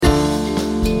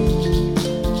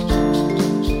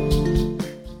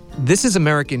This is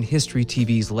American History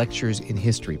TV's Lectures in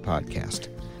History podcast.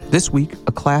 This week,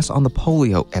 a class on the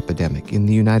polio epidemic in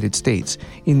the United States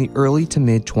in the early to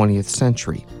mid-20th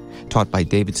century, taught by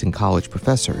Davidson College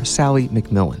professor Sally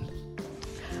McMillan.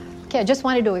 Okay, I just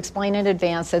wanted to explain in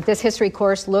advance that this history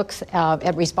course looks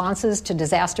at responses to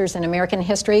disasters in American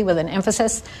history with an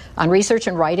emphasis on research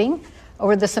and writing.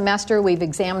 Over the semester, we've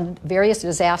examined various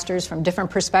disasters from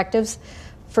different perspectives.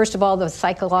 First of all, the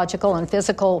psychological and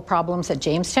physical problems at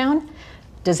Jamestown,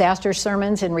 disaster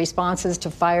sermons in responses to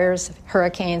fires,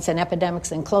 hurricanes, and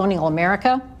epidemics in colonial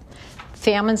America,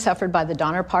 famine suffered by the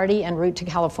Donner Party en route to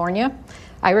California,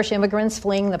 Irish immigrants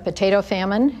fleeing the potato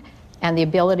famine and the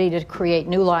ability to create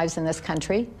new lives in this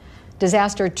country,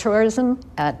 disaster tourism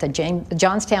at the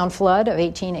Johnstown flood of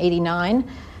 1889,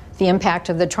 the impact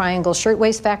of the Triangle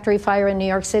Shirtwaist Factory fire in New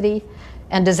York City,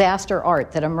 and disaster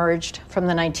art that emerged from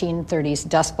the 1930s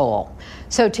Dust Bowl.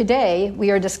 So today, we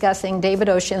are discussing David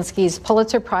Oshinsky's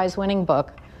Pulitzer Prize-winning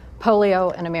book,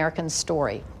 Polio: An American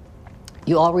Story.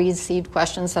 You all received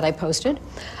questions that I posted,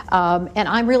 and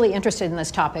I'm really interested in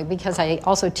this topic because I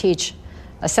also teach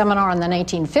a seminar in the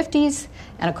 1950s,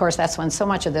 and of course that's when so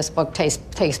much of this book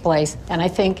takes place, and I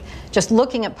think just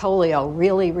looking at polio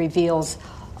really reveals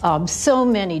so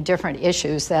many different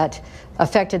issues that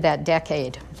affected that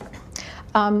decade.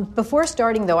 Before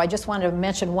starting, though, I just wanted to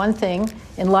mention one thing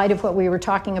in light of what we were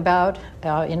talking about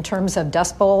in terms of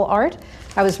Dust Bowl art.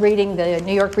 I was reading the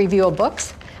New York Review of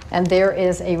Books, and there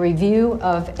is a review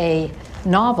of a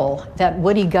novel that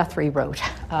Woody Guthrie wrote,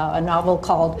 a novel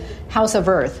called House of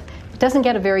Earth. It doesn't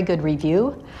get a very good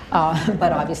review,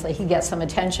 but obviously he gets some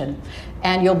attention.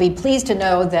 And you'll be pleased to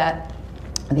know that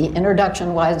the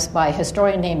introduction was by a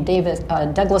historian named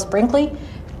Douglas Brinkley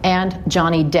and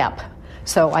Johnny Depp.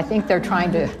 So I think they're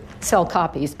trying to sell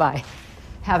copies by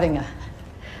having a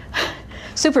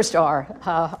superstar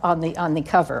on the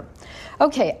cover.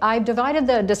 Okay, I've divided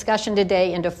the discussion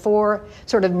today into four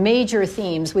sort of major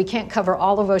themes. We can't cover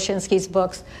all of Oshinsky's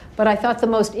books, but I thought the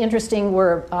most interesting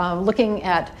were looking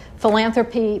at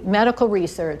philanthropy, medical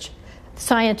research,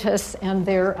 scientists and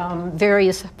their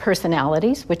various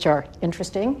personalities, which are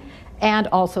interesting, and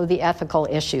also the ethical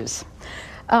issues.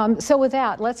 So with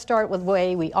that, let's start with the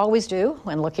way we always do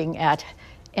when looking at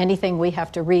anything we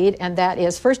have to read, and that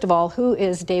is, first of all, who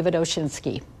is David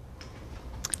Oshinsky?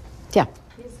 Yeah,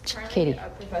 He's currently Katie.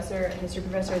 a history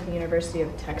professor at the University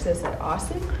of Texas at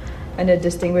Austin and a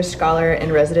distinguished scholar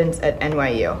in residence at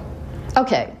NYU.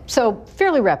 Okay, so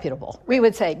fairly reputable. We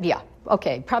would say, yeah,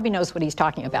 okay, probably knows what he's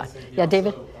talking about. Yeah,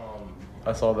 David?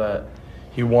 I saw that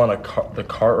he won the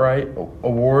Cartwright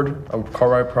Award, a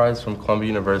Cartwright Prize from Columbia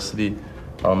University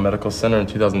Medical Center in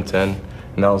 2010,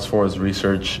 and that was for his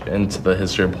research into the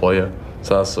history of polio.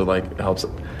 So that also helps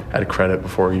add credit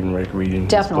before even reading.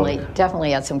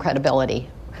 Definitely add some credibility.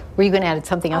 Were you going to add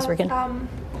something else, Regan?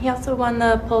 He also won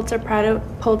the Pulitzer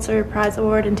Prize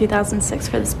Award in 2006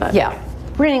 for this book. Yeah.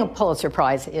 Winning a Pulitzer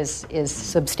Prize is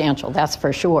substantial, that's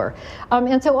for sure.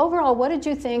 And so overall, what did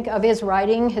you think of his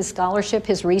writing, his scholarship,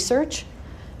 his research?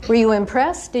 Were you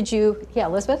impressed? Did you? Yeah,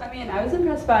 Elizabeth? I mean, I was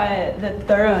impressed by the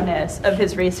thoroughness of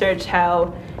his research,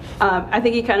 how I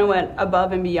think he kind of went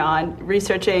above and beyond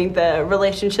researching the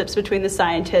relationships between the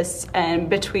scientists and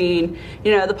between,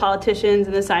 the politicians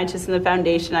and the scientists and the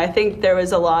foundation. I think there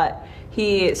was a lot.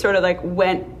 He sort of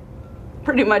went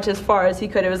pretty much as far as he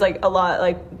could. It was a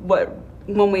lot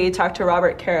when we talked to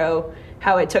Robert Caro,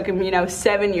 how it took him,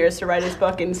 7 years to write his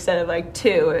book instead of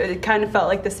 2. It kind of felt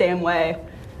like the same way.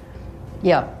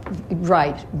 Yeah,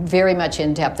 right. Very much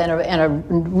in depth and a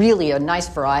really a nice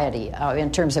variety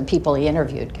in terms of people he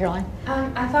interviewed. Caroline?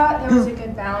 I thought there was a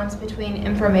good balance between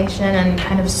information and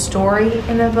kind of story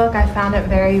in the book. I found it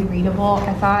very readable.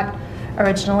 I thought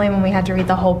originally when we had to read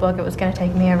the whole book, it was going to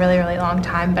take me a really, really long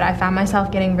time, but I found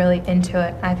myself getting really into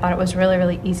it. I thought it was really,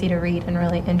 really easy to read and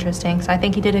really interesting. So I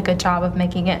think he did a good job of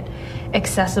making it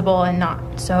accessible and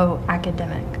not so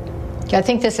academic. I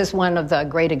think this is one of the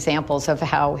great examples of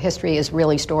how history is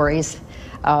really stories,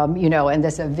 and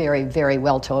this is a very, very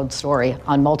well-told story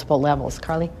on multiple levels.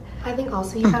 Carly? I think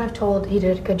also he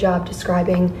did a good job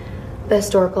describing the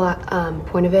historical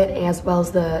point of it as well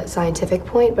as the scientific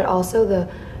point, but also the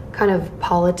kind of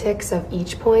politics of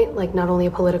each point, not only a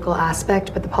political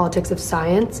aspect, but the politics of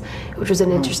science, which was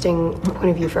an interesting point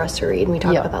of view for us to read, and we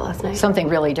talked about that last night. Something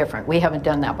really different. We haven't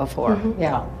done that before. Mm-hmm.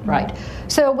 Yeah, right.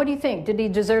 So what do you think? Did he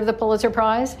deserve the Pulitzer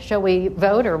Prize? Shall we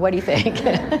vote, or what do you think?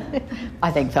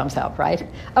 I think thumbs up, right?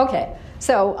 Okay.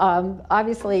 So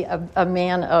obviously a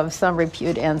man of some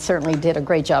repute and certainly did a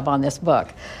great job on this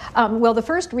book. Well, the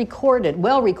first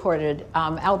well-recorded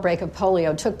outbreak of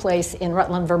polio took place in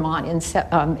Rutland, Vermont in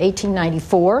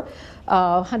 1894.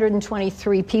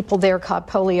 123 people there caught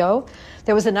polio.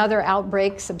 There was another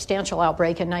outbreak, substantial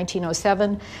outbreak in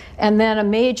 1907, and then a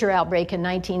major outbreak in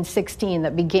 1916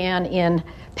 that began in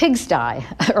Pigtown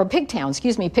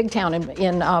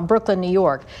in Brooklyn, New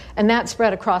York. And that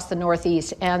spread across the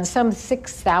Northeast, and some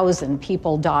 6,000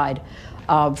 people died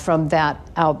from that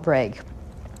outbreak.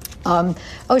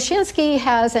 Oshinsky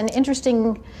has an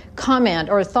interesting comment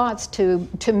or thoughts to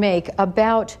make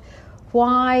about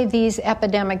why these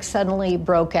epidemics suddenly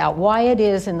broke out, why it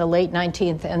is in the late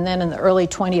 19th and then in the early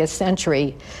 20th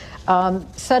century.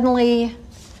 Suddenly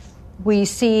we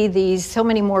see so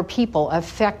many more people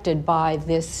affected by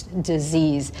this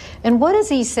disease. And what does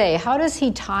he say? How does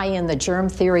he tie in the germ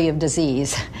theory of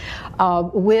disease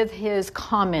with his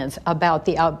comments about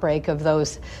the outbreak of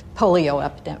those polio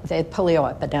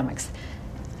epidemics?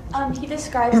 He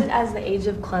describes it as the age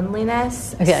of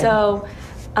cleanliness. Okay. So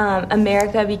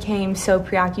America became so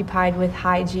preoccupied with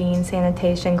hygiene,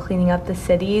 sanitation, cleaning up the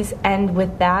cities, and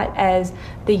with that, as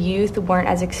the youth weren't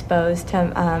as exposed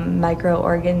to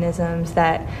microorganisms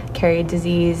that carried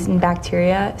disease and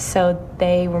bacteria, so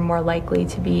they were more likely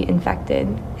to be infected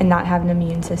and not have an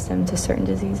immune system to certain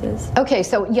diseases. Okay,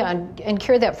 so and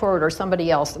carry that forward, or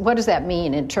somebody else. What does that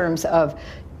mean in terms of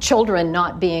children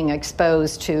not being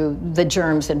exposed to the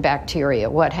germs and bacteria?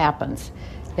 What happens?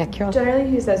 Yeah, Carol? Generally,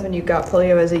 he says when you got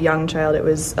polio as a young child, it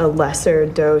was a lesser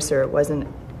dose, or it wasn't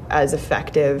as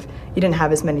effective. You didn't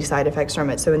have as many side effects from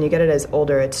it. So when you get it as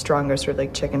older, it's stronger, sort of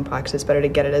like chicken pox. It's better to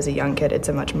get it as a young kid. It's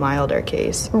a much milder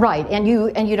case. Right,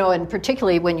 and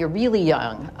particularly when you're really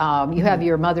young, you have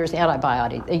your mother's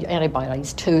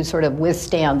antibodies to sort of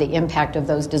withstand the impact of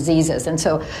those diseases. And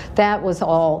so that was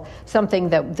all something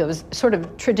that was sort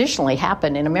of traditionally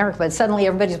happened in America, but suddenly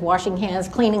everybody's washing hands,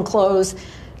 cleaning clothes,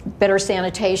 better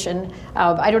sanitation.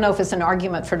 I don't know if it's an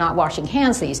argument for not washing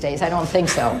hands these days. I don't think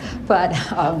so. But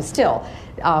still,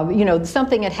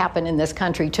 something had happened in this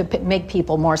country to make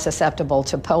people more susceptible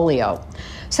to polio.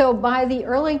 So by the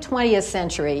early 20th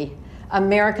century,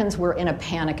 Americans were in a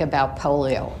panic about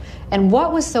polio. And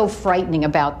what was so frightening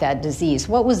about that disease?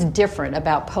 What was different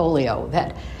about polio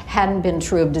that hadn't been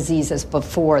true of diseases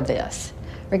before this?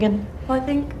 Regan? Well, I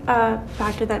think a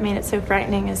factor that made it so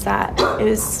frightening is that it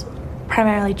was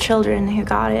primarily children who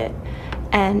got it,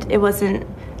 and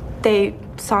they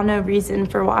saw no reason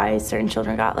for why certain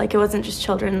children got, it wasn't just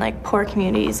children like poor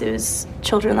communities, it was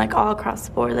children like all across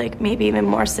the board, maybe even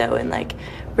more so in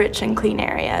rich and clean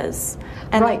areas,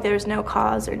 and right. There's no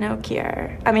cause or no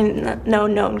cure. I mean, no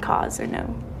known cause or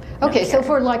no. Okay, so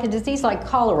for a disease like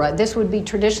cholera, this would be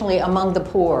traditionally among the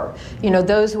poor,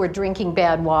 those who are drinking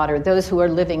bad water, those who are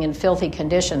living in filthy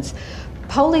conditions.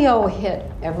 Polio hit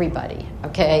everybody,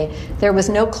 okay? There was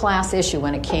no class issue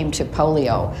when it came to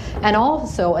polio. And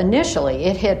also, initially,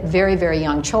 it hit very, very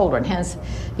young children. Hence,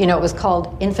 it was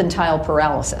called infantile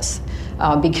paralysis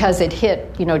because it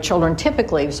hit, children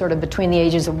typically sort of between the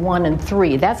ages of 1 and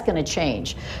 3. That's going to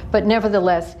change. But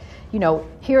nevertheless,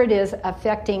 here it is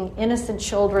affecting innocent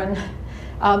children.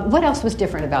 What else was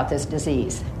different about this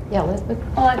disease? Yeah, Elizabeth?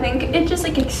 Well, I think it just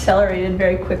accelerated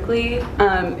very quickly.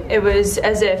 It was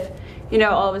as if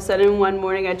all of a sudden one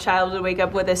morning a child would wake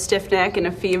up with a stiff neck and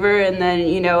a fever, and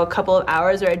then, a couple of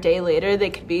hours or a day later they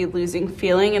could be losing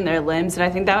feeling in their limbs. And I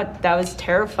think that was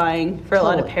terrifying for a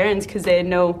lot of parents because they had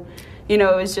no, it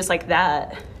was just like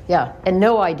that. Yeah, and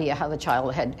no idea how the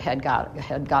child had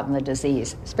gotten the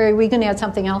disease. Sperry, were you going to add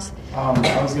something else?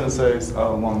 I was going to say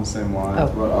along the same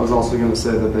lines, but I was also going to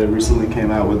say that they recently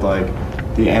came out with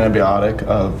the antibiotic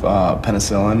of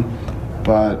penicillin,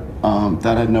 but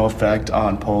that had no effect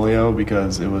on polio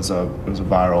because it was a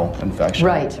viral infection.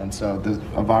 Right. And so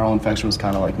a viral infection was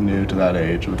kind of new to that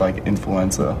age with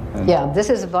influenza. Yeah, this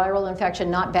is a viral infection,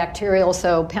 not bacterial,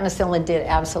 so penicillin did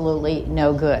absolutely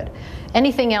no good.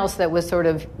 Anything else that was sort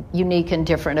of unique and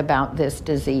different about this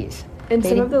disease? In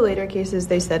some of the later cases,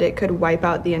 they said it could wipe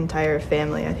out the entire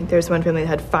family. I think there's one family that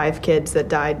had 5 kids that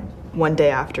died one day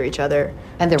after each other.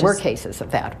 And there were cases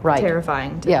of that, right?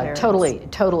 Terrifying to parents.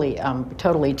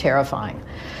 Totally terrifying.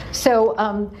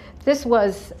 So this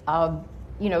was,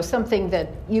 something that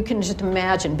you can just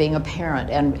imagine being a parent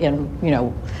and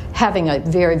having a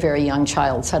very, very young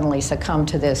child suddenly succumb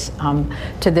to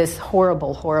this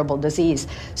horrible, horrible disease.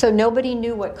 So nobody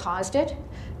knew what caused it.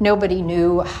 Nobody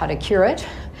knew how to cure it.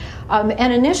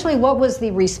 And initially, what was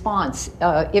the response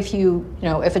if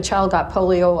a child got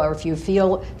polio or if you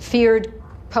feared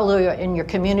polio in your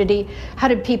community? How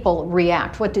did people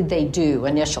react? What did they do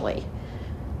initially?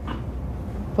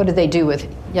 What did they do with?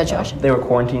 Yeah, Josh. They were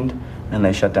quarantined, and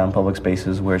they shut down public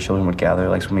spaces where children would gather,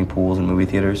 like swimming pools and movie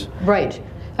theaters. Right.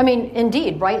 I mean,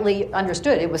 indeed, rightly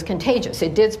understood, it was contagious.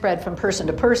 It did spread from person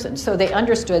to person. So they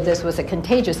understood this was a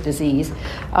contagious disease.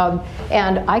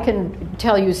 And I can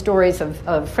tell you stories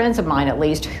of friends of mine, at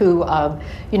least, who,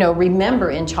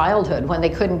 remember in childhood when they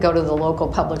couldn't go to the local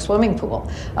public swimming pool.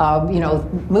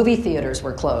 Movie theaters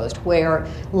were closed, where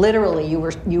literally you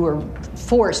were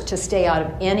forced to stay out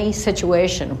of any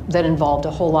situation that involved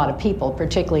a whole lot of people,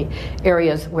 particularly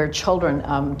areas where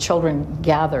children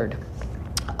gathered.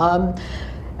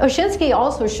 Oshinsky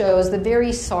also shows the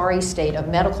very sorry state of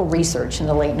medical research in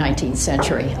the late 19th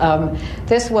century.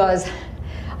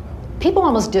 People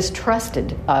almost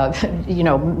distrusted,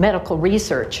 medical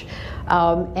research.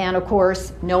 And of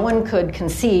course, no one could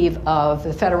conceive of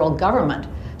the federal government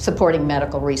supporting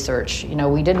medical research.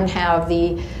 We didn't have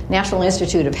the National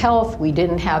Institute of Health. We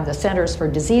didn't have the Centers for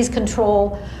Disease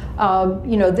Control.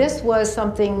 This was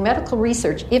something, medical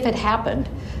research, if it happened,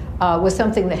 was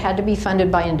something that had to be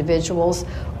funded by individuals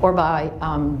or by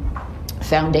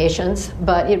foundations,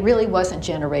 but it really wasn't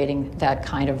generating that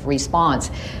kind of response.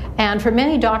 And for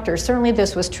many doctors, certainly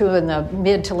this was true in the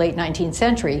mid to late 19th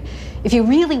century, if you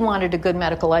really wanted a good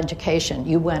medical education,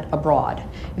 you went abroad.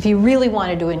 If you really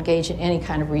wanted to engage in any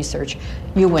kind of research,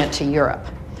 you went to Europe.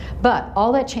 But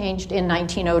all that changed in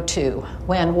 1902,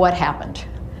 when what happened?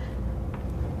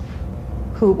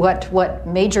 What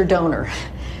major donor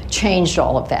changed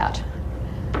all of that?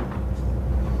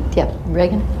 Yeah,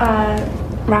 Reagan?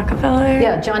 Rockefeller?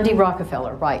 Yeah, John D.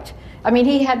 Rockefeller, right. I mean,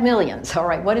 he had millions, all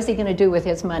right. What is he going to do with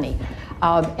his money?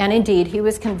 And indeed, he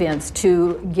was convinced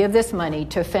to give this money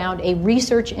to found a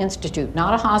research institute,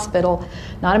 not a hospital,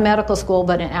 not a medical school,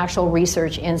 but an actual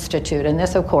research institute. And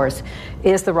this, of course,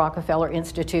 is the Rockefeller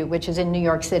Institute, which is in New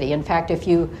York City. In fact, if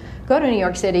you go to New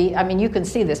York City, I mean, you can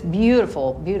see this these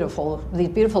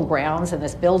beautiful grounds and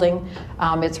this building.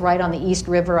 It's right on the East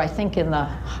River, I think in the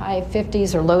high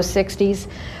 50s or low 60s.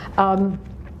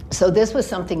 So this was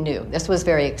something new. This was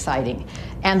very exciting.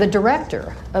 And the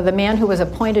director, the man who was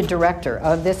appointed director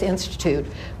of this institute,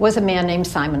 was a man named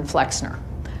Simon Flexner,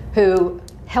 who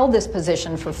held this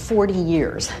position for 40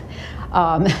 years.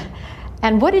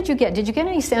 And what did you get? Did you get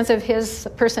any sense of his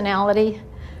personality,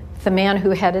 the man who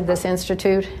headed this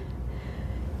institute?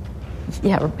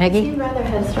 Yeah, Maggie? He seemed rather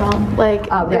headstrong.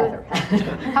 Rather.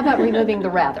 How about removing the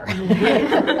rather?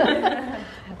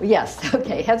 Yes,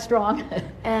 okay, headstrong.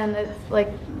 And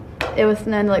it was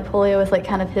known polio was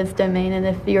kind of his domain, and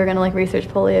if you were going to research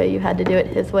polio, you had to do it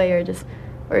his way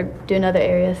or do another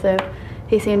area. So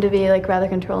he seemed to be rather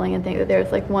controlling and think that there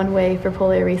was one way for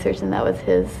polio research, and that was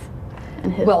his.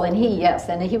 Well, and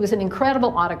he was an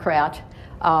incredible autocrat.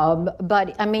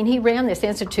 But I mean, he ran this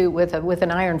institute with an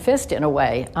iron fist in a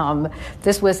way.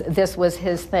 This was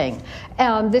his thing.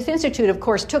 This institute, of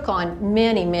course, took on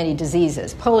many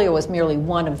diseases. Polio was merely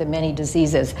one of the many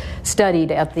diseases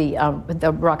studied at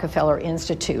the Rockefeller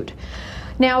Institute.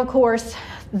 Now, of course,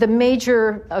 the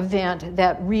major event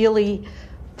that really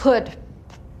put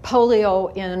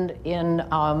polio in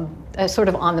sort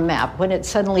of on the map, when it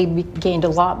suddenly gained a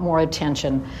lot more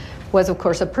attention, was, of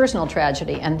course, a personal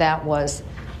tragedy, and that was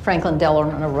Franklin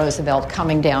Delano Roosevelt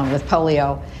coming down with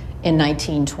polio in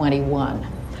 1921.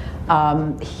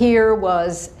 Here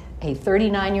was a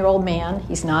 39-year-old man.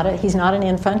 He's not an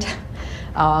infant,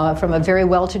 from a very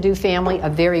well-to-do family, a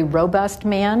very robust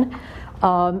man,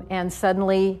 and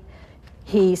suddenly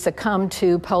he succumbed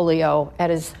to polio at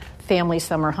his family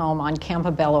summer home on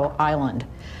Campobello Island.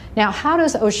 Now, how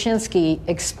does Oshinsky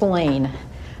explain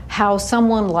how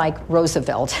someone like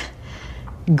Roosevelt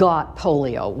got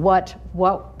polio?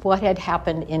 What had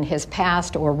happened in his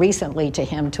past or recently to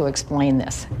him to explain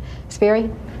this? Sperry?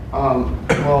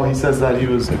 Well, he says that he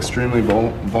was extremely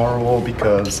vulnerable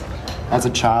because as a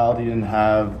child he didn't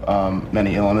have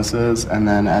many illnesses, and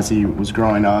then as he was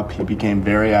growing up he became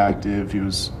very active. He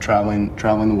was traveling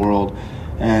the world,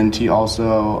 and he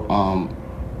also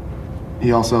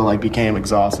became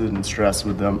exhausted and stressed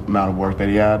with the amount of work that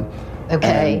he had.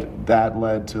 Okay. And that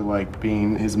led to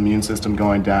being his immune system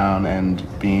going down and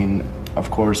being,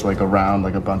 of course, around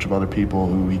a bunch of other people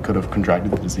who he could have contracted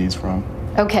the disease from.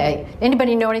 Okay.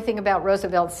 Anybody know anything about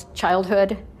Roosevelt's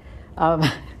childhood?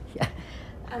 Yeah.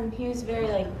 He was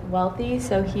very wealthy,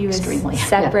 so he was Extremely,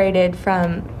 separated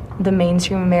from the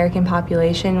mainstream American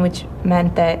population, which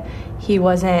meant that he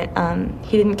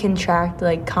didn't contract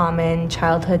like common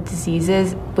childhood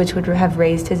diseases, which would have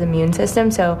raised his immune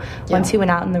system. So once he went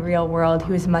out in the real world,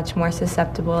 he was much more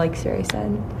susceptible, like Suri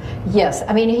said. Yes,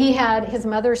 I mean, his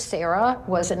mother, Sarah,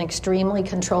 was an extremely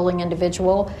controlling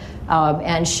individual,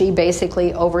 and she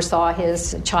basically oversaw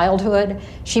his childhood.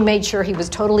 She made sure he was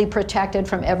totally protected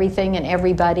from everything and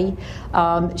everybody.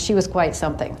 She was quite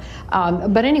something.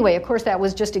 But anyway, of course, that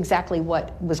was just exactly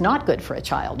what was not good for a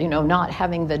child, not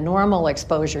having the normal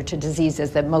exposure to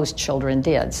diseases that most children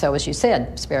did. So as you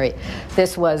said, Sperry,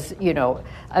 this was,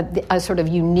 a sort of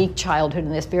unique childhood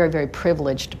and this very, very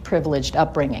privileged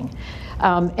upbringing.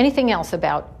 Anything else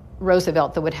about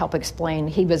Roosevelt that would help explain?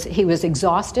 He was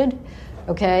exhausted,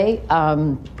 okay?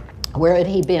 Where had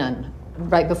he been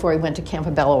right before he went to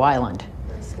Campobello Island?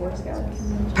 Boy Scouts.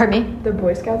 Pardon me? The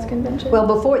Boy Scouts convention? Well,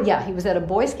 he was at a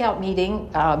Boy Scout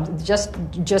meeting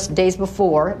just days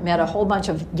before, met a whole bunch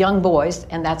of young boys,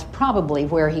 and that's probably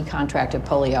where he contracted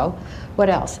polio. What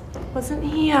else? Wasn't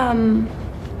he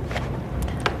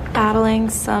battling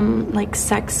some like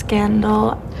sex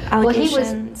scandal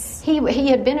allegations? Well, he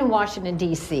had been in Washington,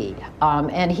 D.C.,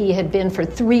 and he had been for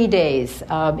 3 days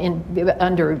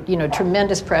under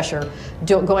tremendous pressure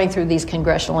going through these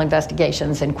congressional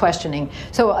investigations and questioning.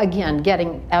 So again,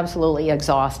 getting absolutely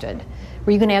exhausted.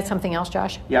 Were you going to add something else,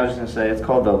 Josh? Yeah, I was just going to say it's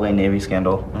called the Lane Navy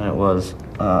scandal, and it was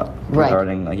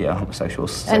regarding homosexual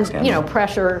sex scandal.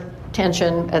 Pressure,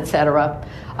 tension, etc.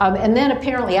 And then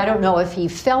apparently, I don't know if he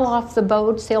fell off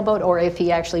the sailboat, or if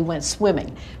he actually went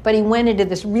swimming. But he went into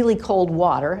this really cold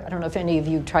water. I don't know if any of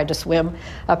you tried to swim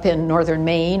up in northern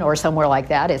Maine or somewhere like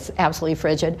that. It's absolutely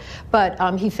frigid.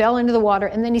 But he fell into the water,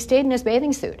 and then he stayed in his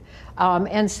bathing suit.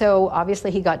 And so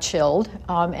obviously he got chilled,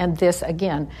 and this,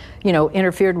 again,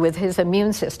 interfered with his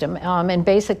immune system and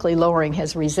basically lowering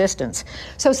his resistance.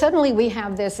 So suddenly we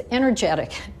have this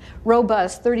energetic,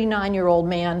 robust 39-year-old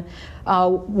man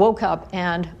woke up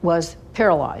and was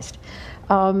paralyzed.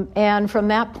 And from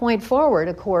that point forward,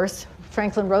 of course,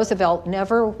 Franklin Roosevelt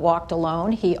never walked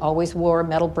alone. He always wore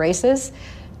metal braces.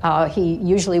 He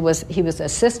was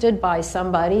assisted by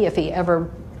somebody if he ever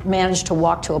managed to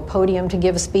walk to a podium to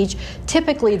give a speech.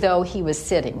 Typically, though, he was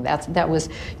sitting. That was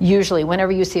usually,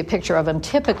 whenever you see a picture of him,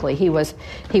 typically he was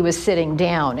sitting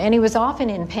down, and he was often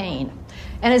in pain.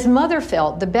 And his mother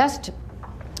felt the best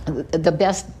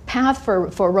path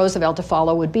for Roosevelt to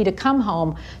follow would be to come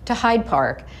home to Hyde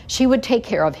Park. She would take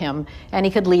care of him, and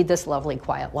he could lead this lovely,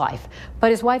 quiet life. But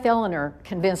his wife, Eleanor,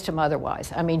 convinced him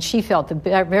otherwise. I mean, she felt the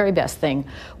very best thing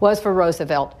was for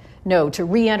Roosevelt to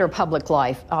re-enter public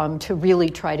life, to really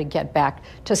try to get back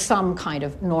to some kind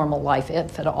of normal life,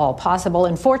 if at all possible.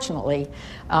 And fortunately,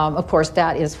 of course,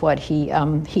 that is what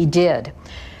he did.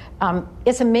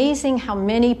 It's amazing how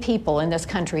many people in this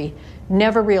country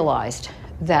never realized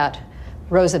that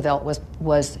Roosevelt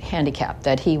was handicapped,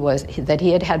 that he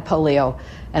had polio,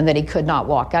 and that he could not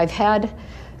walk. I've had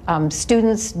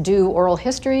students do oral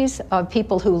histories of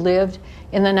people who lived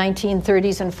in the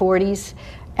 1930s and 40s,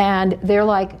 and they're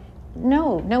like,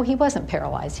 no, he wasn't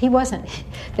paralyzed. He wasn't.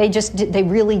 They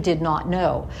really did not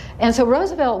know. And so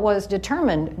Roosevelt was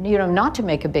determined, not to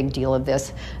make a big deal of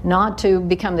this, not to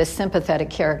become this sympathetic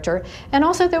character. And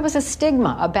also there was a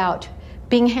stigma about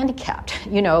being handicapped.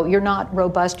 You're not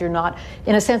robust, you're not,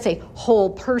 in a sense, a whole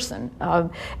person.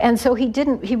 And so he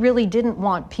really didn't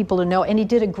want people to know, and he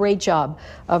did a great job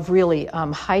of really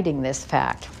hiding this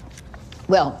fact.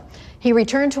 Well, he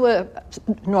returned to a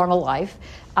normal life.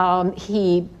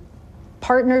 He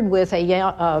partnered with a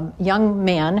young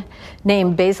man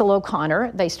named Basil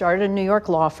O'Connor. They started a New York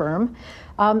law firm.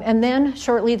 And then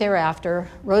shortly thereafter,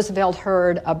 Roosevelt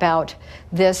heard about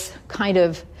this kind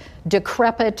of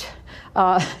decrepit,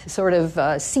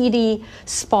 seedy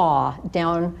spa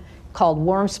down called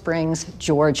Warm Springs,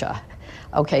 Georgia.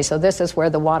 Okay, so this is where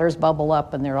the waters bubble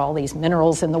up and there are all these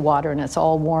minerals in the water and it's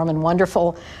all warm and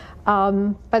wonderful.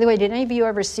 By the way, did any of you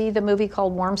ever see the movie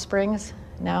called Warm Springs?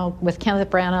 Now with Kenneth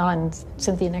Branagh and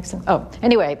Cynthia Nixon. Oh,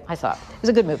 anyway, I saw it. It was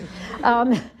a good movie.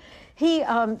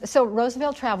 So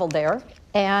Roosevelt traveled there,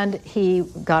 and he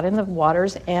got in the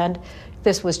waters, and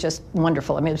this was just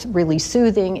wonderful. I mean, it was really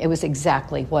soothing. It was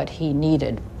exactly what he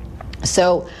needed.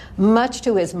 So much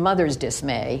to his mother's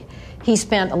dismay, he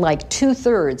spent like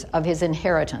 2/3 of his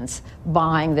inheritance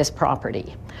buying this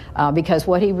property because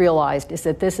what he realized is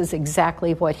that this is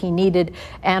exactly what he needed,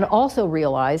 and also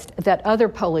realized that other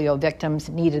polio victims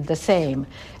needed the same.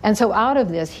 And so out of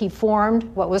this, he formed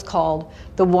what was called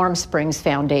the Warm Springs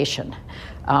Foundation.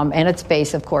 And its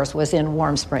base, of course, was in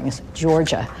Warm Springs,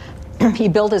 Georgia. He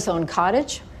built his own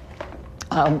cottage,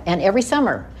 and every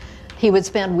summer, he would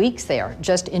spend weeks there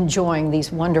just enjoying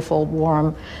these wonderful,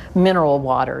 warm mineral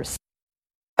waters.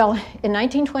 Well, in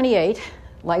 1928,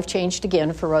 life changed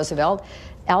again for Roosevelt.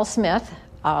 Al Smith,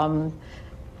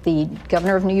 the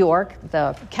governor of New York,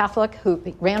 the Catholic who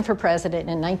ran for president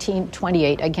in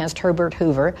 1928 against Herbert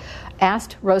Hoover,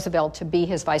 asked Roosevelt to be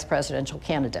his vice presidential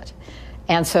candidate.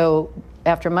 And so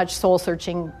after much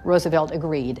soul-searching, Roosevelt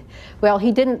agreed. Well,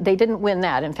 they didn't win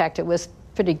that. In fact, it was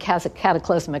pretty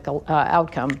cataclysmic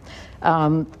outcome.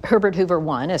 Herbert Hoover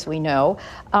won, as we know,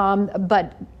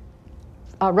 but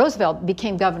Roosevelt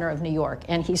became governor of New York,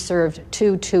 and he served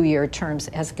two-year terms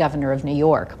as governor of New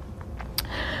York.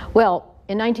 Well,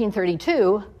 in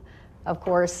 1932, of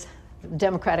course, the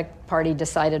Democratic Party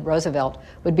decided Roosevelt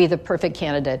would be the perfect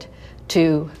candidate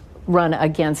to run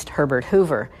against Herbert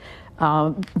Hoover.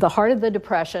 The heart of the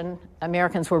Depression,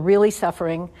 Americans were really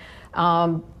suffering.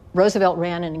 Roosevelt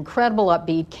ran an incredible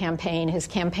upbeat campaign. His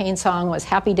campaign song was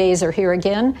 "Happy Days Are Here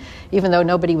Again," even though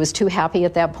nobody was too happy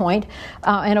at that point.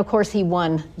 And of course, he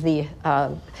won the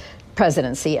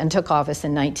presidency and took office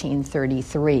in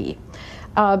 1933.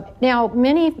 Now,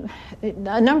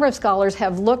 a number of scholars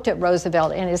have looked at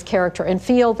Roosevelt and his character and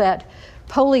feel that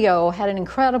polio had an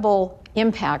incredible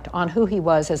impact on who he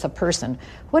was as a person.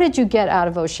 What did you get out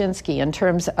of Oshinsky in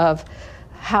terms of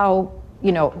how,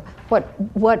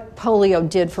 what polio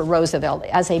did for Roosevelt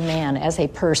as a man, as a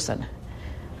person?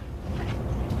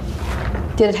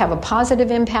 Did it have a positive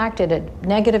impact? Did it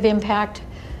negative impact?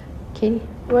 Katie?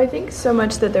 Well, I think so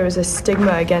much that there was a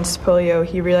stigma against polio,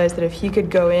 he realized that if he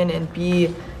could go in and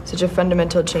be such a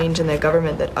fundamental change in the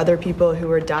government, that other people who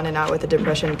were down and out with the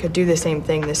Depression could do the same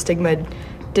thing. The stigma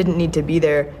didn't need to be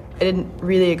there. I didn't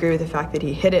really agree with the fact that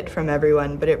he hid it from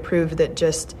everyone, but it proved that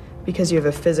just because you have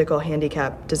a physical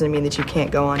handicap doesn't mean that you can't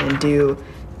go on and do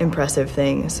impressive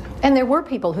things. And there were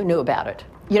people who knew about it.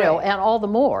 And all the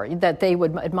more that they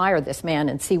would admire this man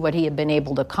and see what he had been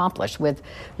able to accomplish with,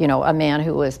 a man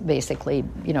who was basically,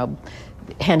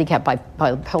 handicapped by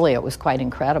polio. It was quite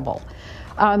incredible.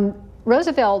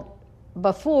 Roosevelt,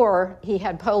 before he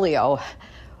had polio,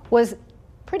 was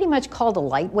pretty much called a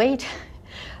lightweight.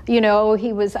 He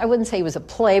was, I wouldn't say he was a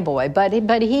playboy, but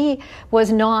he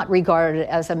was not regarded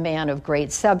as a man of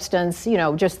great substance,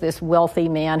 just this wealthy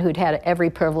man who'd had every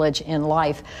privilege in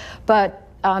life. But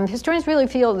historians really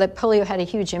feel that polio had a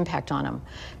huge impact on him,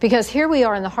 because here we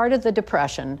are in the heart of the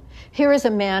Depression. Here is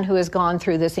a man who has gone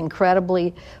through this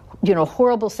incredibly,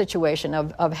 horrible situation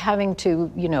of having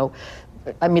to,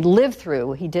 live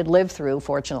through. He did live through,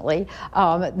 fortunately,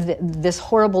 this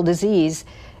horrible disease.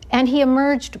 And he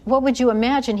emerged, what would you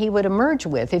imagine he would emerge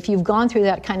with if you've gone through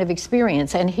that kind of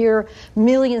experience? And here,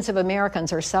 millions of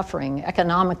Americans are suffering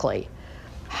economically.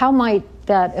 How might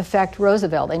that affect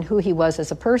Roosevelt and who he was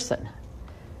as a person?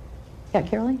 Yeah,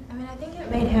 Caroline? I think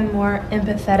it made him more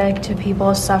empathetic to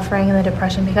people suffering in the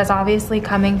Depression, because obviously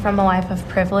coming from a life of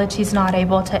privilege, he's not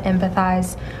able to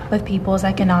empathize with people's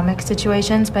economic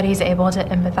situations, but he's able to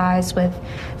empathize with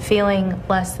feeling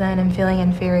less than and feeling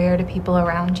inferior to people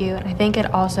around you. And I think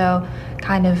it also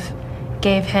kind of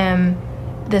gave him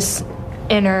this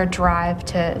inner drive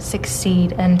to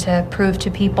succeed and to prove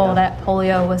to people that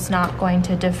polio was not going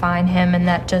to define him, and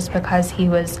that just because he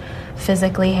was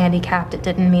physically handicapped, it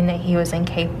didn't mean that he was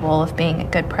incapable of being a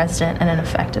good president and an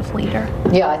effective leader.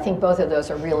 Yeah, I think both of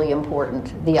those are really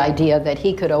important. The idea that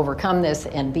he could overcome this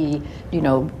and be,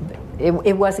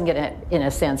 it wasn't going to, in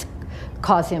a sense,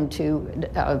 cause him to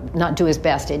not do his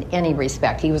best in any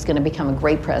respect. He was going to become a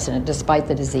great president despite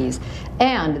the disease.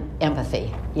 And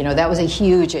empathy. That was a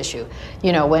huge issue.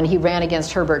 When he ran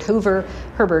against Herbert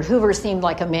Hoover seemed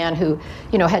like a man who,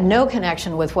 had no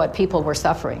connection with what people were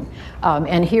suffering.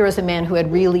 And here is a man who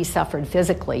had really suffered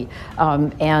physically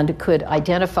and could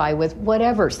identify with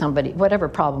whatever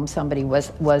problem somebody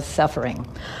was suffering.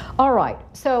 All right,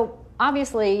 so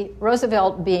obviously,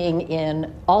 Roosevelt being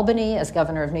in Albany as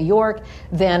governor of New York,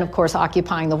 then, of course,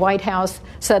 occupying the White House,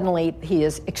 suddenly he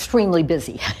is extremely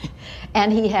busy.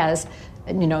 And he has,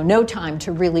 no time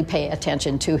to really pay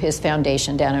attention to his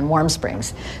foundation down in Warm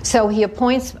Springs. So he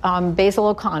appoints Basil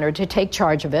O'Connor to take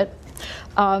charge of it.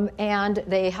 And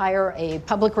they hire a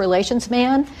public relations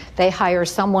man. They hire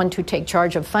someone to take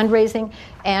charge of fundraising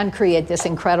and create this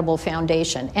incredible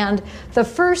foundation. And the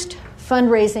first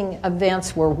fundraising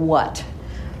events were what?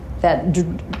 That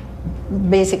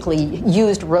basically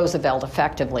used Roosevelt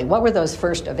effectively. What were those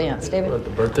first events, David? The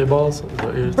birthday balls?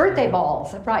 Birthday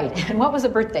balls, right. And what was a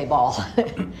birthday ball?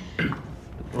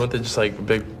 Weren't they just like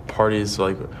big parties,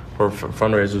 like, or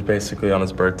fundraisers basically on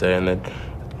his birthday, and then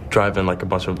drive in like a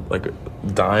bunch of like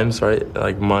dimes, right?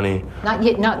 Like money. Not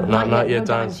yet no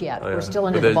dimes yet. Oh, yeah. We're still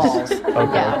into the balls.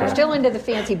 Okay. We're still into the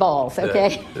fancy balls,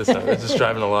 okay? Yeah, it's just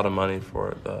driving a lot of money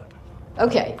for the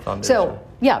Okay, foundation. so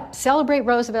Yeah, celebrate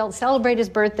Roosevelt, celebrate his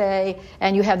birthday,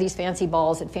 and you have these fancy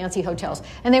balls at fancy hotels.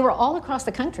 And they were all across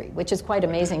the country, which is quite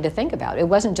amazing to think about. It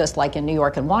wasn't just like in New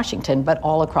York and Washington, but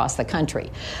all across the country.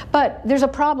 But there's a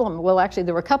problem. Well, actually,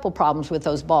 there were a couple problems with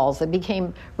those balls that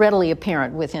became readily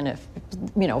apparent within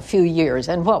a few years.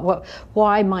 And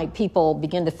why might people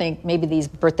begin to think maybe these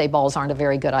birthday balls aren't a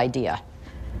very good idea?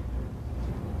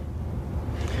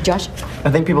 Josh?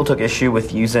 I think people took issue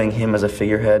with using him as a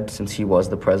figurehead since he was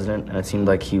the president, and it seemed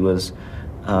like he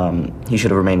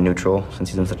should have remained neutral since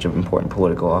he's in such an important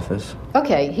political office.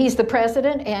 Okay, he's the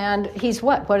president, and he's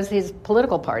what? What is his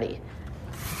political party?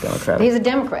 Democratic. He's a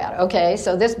Democrat. Okay,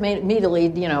 so this immediately,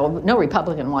 no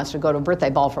Republican wants to go to a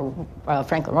birthday ball for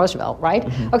Franklin Roosevelt, right?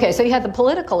 Mm-hmm. Okay, so you had the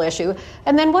political issue,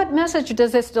 and then what message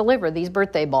does this deliver, these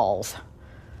birthday balls?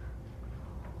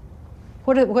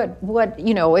 What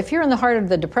if you're in the heart of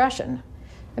the Depression,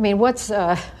 I mean,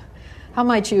 how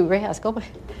might you, Reyes, go?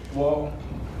 Well,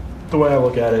 the way I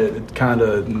look at it, it's kind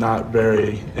of not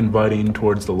very inviting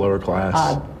towards the lower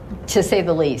class. To say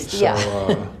the least, so,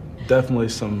 yeah. Definitely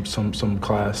some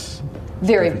class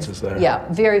differences there. Yeah,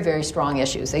 very, very strong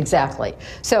issues, exactly.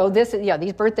 So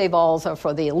these birthday balls are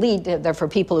for the elite, they're for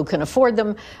people who can afford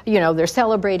them, they're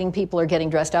celebrating, people are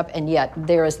getting dressed up, and yet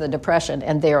there is the Depression,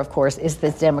 and there, of course, is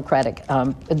this Democratic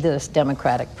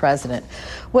president.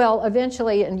 Well,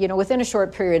 eventually, and within a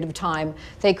short period of time,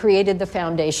 they created the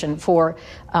foundation for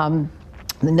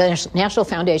the National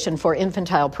Foundation for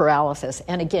Infantile Paralysis,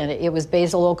 and again, it was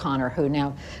Basil O'Connor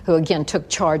who again took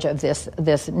charge of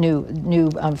this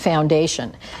new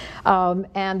foundation,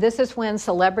 and this is when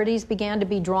celebrities began to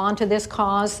be drawn to this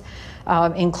cause,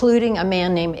 including a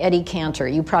man named Eddie Cantor.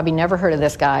 You probably never heard of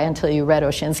this guy until you read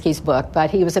Oshinsky's book, but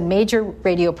he was a major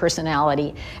radio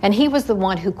personality, and he was the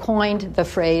one who coined the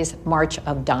phrase "March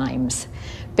of Dimes,"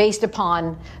 based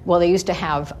upon they used to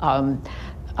have.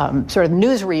 Sort of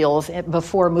newsreels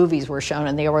before movies were shown,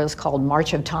 and they were called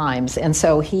March of Dimes. And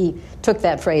so he took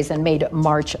that phrase and made it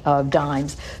March of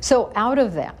Dimes. So out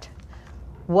of that,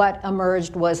 what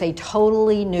emerged was a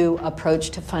totally new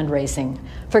approach to fundraising.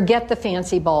 Forget the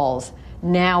fancy balls.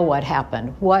 Now what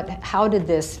happened? How did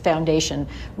this foundation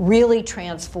really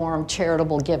transform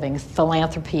charitable giving,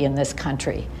 philanthropy in this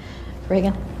country?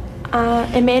 Reagan?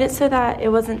 It made it so that it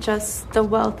wasn't just the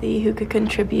wealthy who could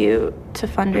contribute to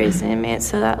fundraising. It made it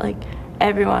so that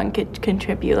everyone could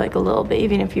contribute a little bit.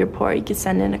 Even if you're poor, you could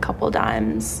send in a couple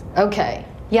dimes. Okay.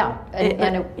 Yeah.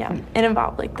 It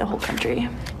involved the whole country.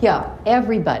 Yeah,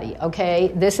 everybody,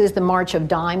 okay? This is the March of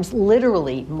Dimes,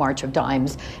 literally March of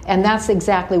Dimes, and that's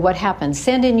exactly what happened.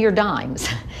 Send in your dimes.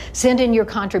 Send in your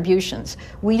contributions.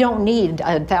 We don't need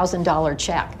a $1,000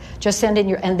 check. Just send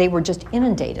in and they were just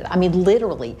inundated. I mean,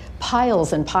 literally,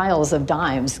 piles and piles of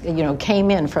dimes,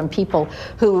 came in from people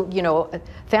who,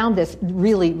 found this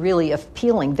really, really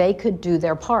appealing. They could do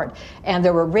their part. And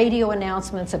there were radio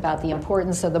announcements about the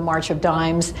importance of the March of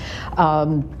Dimes.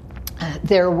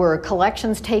 There were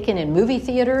collections taken in movie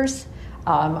theaters.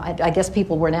 I guess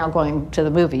people were now going to the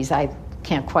movies. I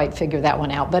can't quite figure that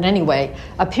one out. But anyway,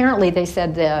 apparently they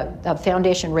said the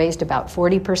foundation raised about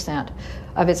 40%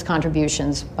 of its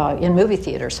contributions in movie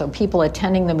theaters. So people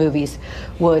attending the movies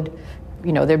would,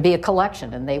 there'd be a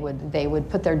collection, and they would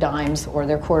put their dimes or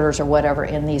their quarters or whatever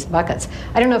in these buckets.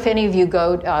 I don't know if any of you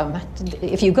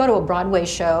if you go to a Broadway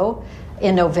show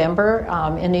in November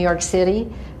in New York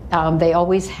City, they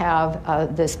always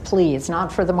have this plea. It's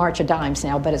not for the March of Dimes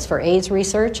now, but it's for AIDS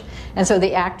research. And so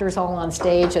the actors all on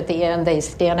stage at the end, they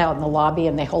stand out in the lobby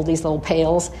and they hold these little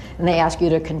pails and they ask you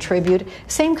to contribute.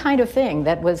 Same kind of thing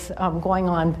that was going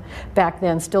on back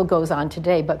then, still goes on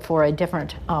today, but for a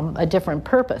different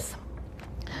purpose.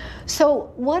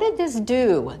 So what did this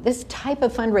do, this type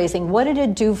of fundraising, what did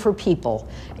it do for people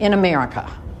in America?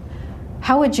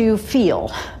 How would you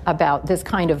feel about this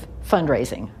kind of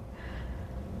fundraising?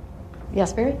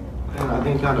 Yes, Barry? I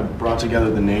think it kind of brought together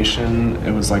the nation.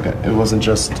 It was it wasn't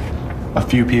just a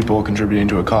few people contributing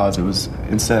to a cause. It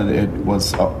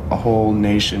was a whole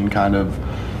nation kind of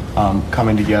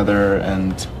coming together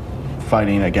and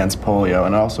fighting against polio.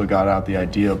 And it also got out the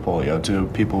idea of polio to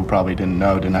people who probably didn't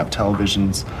have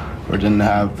televisions or didn't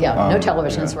have... Yeah, no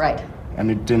televisions, right. And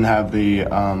it didn't have the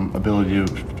ability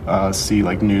to see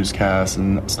newscasts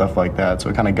and stuff like that. So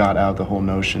it kind of got out the whole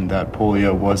notion that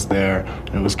polio was there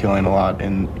and it was killing a lot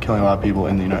of people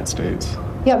in the United States.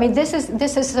 Yeah, I mean this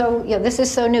is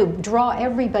so new. Draw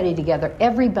everybody together.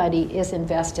 Everybody is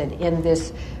invested in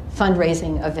this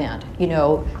fundraising event.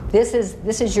 This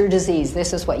is your disease.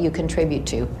 This is what you contribute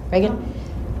to. Reagan?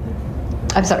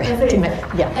 I'm sorry. Yeah,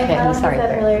 Maggie, sorry. Like I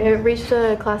said earlier, it reached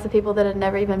a class of people that had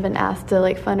never even been asked to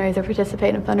like fundraise or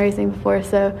participate in fundraising before,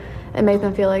 so it made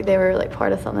them feel like they were like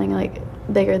part of something like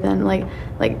bigger than like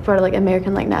part of like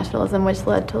American like nationalism, which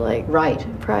led to like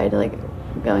pride like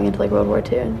going into like World War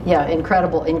II. Yeah,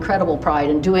 incredible pride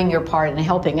and doing your part and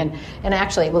helping and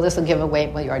actually, well, this will give away.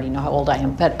 Well, you already know how old I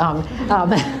am, but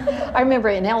I remember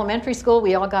in elementary school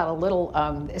we all got a little.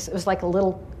 It was like a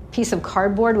little piece of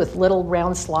cardboard with little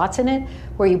round slots in it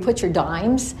where you put your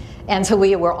dimes, and so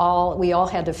we all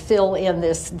had to fill in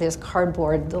this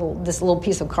cardboard, this little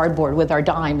piece of cardboard with our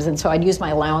dimes, and so I'd use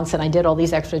my allowance and I did all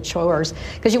these extra chores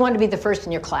because you wanted to be the first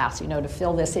in your class, to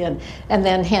fill this in, and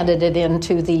then handed it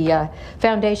into the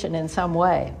foundation in some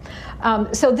way.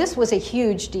 So this was a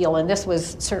huge deal, and this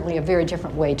was certainly a very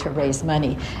different way to raise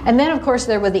money. And then, of course,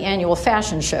 there were the annual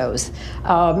fashion shows,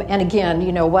 and again,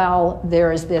 while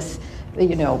there is this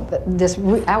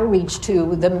outreach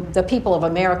to the people of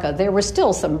America, there were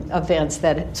still some events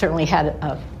that certainly had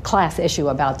a class issue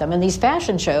about them. And these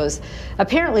fashion shows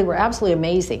apparently were absolutely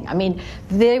amazing. I mean,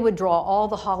 they would draw all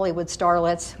the Hollywood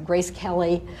starlets, Grace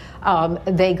Kelly.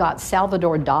 They got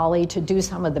Salvador Dali to do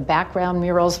some of the background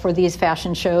murals for these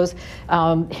fashion shows.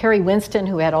 Harry Winston,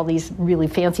 who had all these really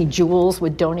fancy jewels,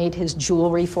 would donate his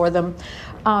jewelry for them.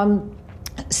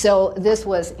 So this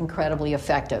was incredibly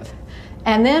effective.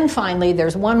 And then finally,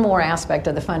 there's one more aspect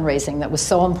of the fundraising that was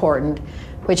so important,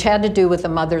 which had to do with the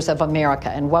Mothers of America.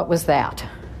 And what was that?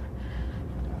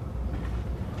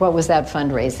 What was that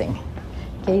fundraising?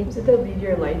 Kate? Was it the Leave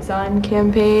Your Lights On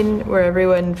campaign, where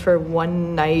everyone for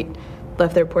one night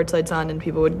left their porch lights on and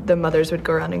the mothers would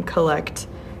go around and collect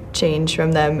change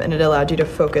from them, and it allowed you to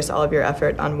focus all of your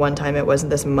effort on one time. It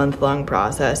wasn't this month-long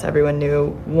process. Everyone knew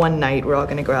one night we're all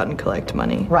going to go out and collect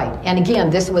money. Right. And again,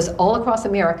 this was all across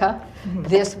America. Mm-hmm.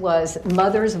 This was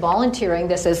mothers volunteering.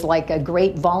 This is like a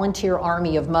great volunteer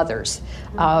army of mothers.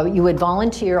 You would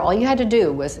volunteer. All you had to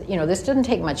do was, this didn't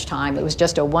take much time. It was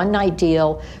just a one-night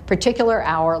deal, particular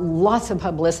hour, lots of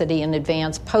publicity in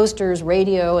advance, posters,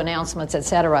 radio announcements,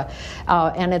 etc.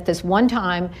 And at this one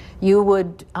time, you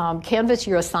would canvass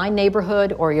your assigned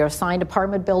neighborhood or your assigned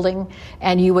apartment building,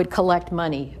 and you would collect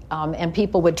money. And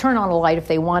people would turn on a light if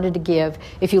they wanted to give.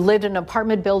 If you lived in an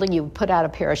apartment building, you would put out a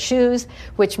pair of shoes,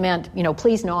 which meant,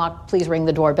 please knock, please ring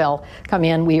the doorbell, come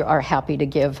in, we are happy to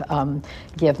give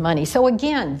money. So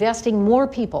again, vesting more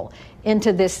people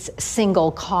into this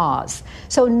single cause.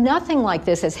 So nothing like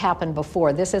this has happened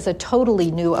before. This is a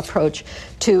totally new approach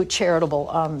to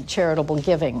charitable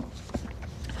giving.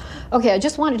 Okay, I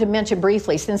just wanted to mention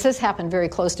briefly, since this happened very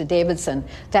close to Davidson,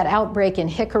 that outbreak in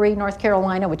Hickory, North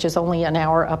Carolina, which is only an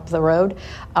hour up the road,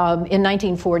 in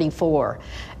 1944.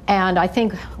 And I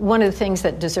think one of the things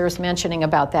that deserves mentioning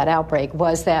about that outbreak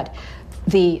was that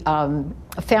the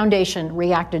foundation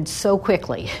reacted so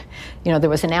quickly. There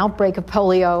was an outbreak of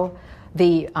polio.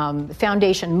 The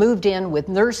foundation moved in with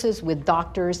nurses, with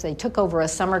doctors. They took over a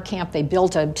summer camp. They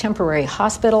built a temporary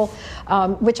hospital,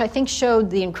 which I think showed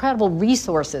the incredible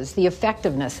resources, the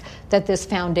effectiveness that this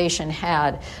foundation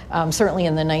had, certainly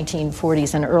in the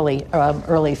 1940s and early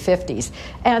 50s.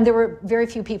 And there were very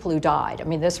few people who died. I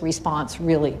mean, this response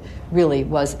really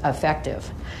was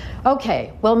effective.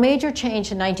 Okay, well, major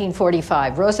change in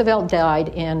 1945. Roosevelt died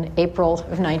in April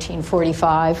of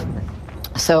 1945.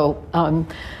 So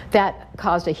that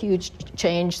caused a huge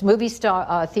change.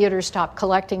 Theaters stopped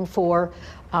collecting for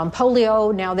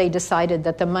polio. Now they decided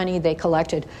that the money they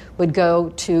collected would go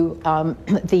to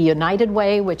the United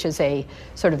Way, which is a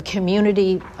sort of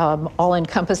community,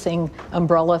 all-encompassing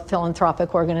umbrella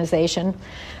philanthropic organization.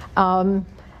 And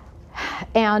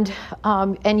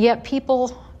yet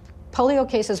polio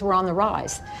cases were on the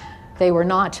rise. They were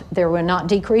not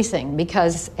decreasing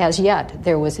because as yet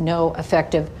there was no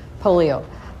effective polio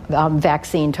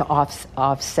vaccine to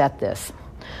offset this.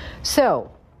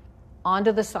 So, on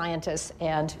to the scientists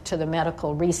and to the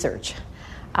medical research.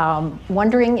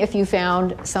 Wondering if you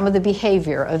found some of the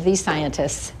behavior of these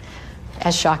scientists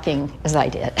as shocking as I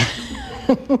did.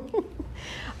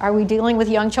 Are we dealing with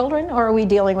young children or are we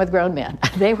dealing with grown men?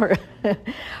 They were,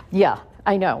 yeah,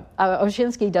 I know.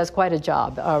 Oshinsky does quite a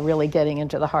job really getting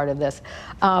into the heart of this.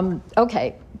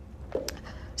 Okay,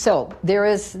 so there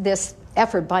is this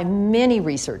effort by many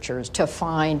researchers to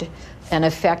find an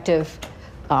effective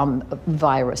an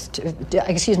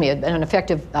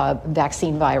effective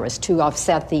vaccine virus to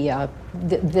offset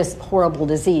this horrible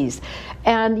disease.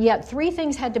 And yet 3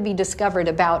 things had to be discovered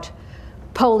about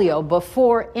polio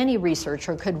before any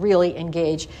researcher could really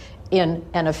engage in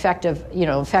an effective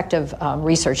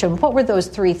research. And what were those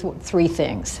three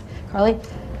things? Carly?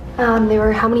 They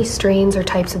were how many strains or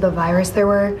types of the virus there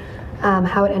were,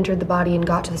 how it entered the body and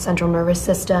got to the central nervous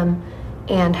system,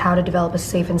 and how to develop a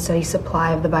safe and steady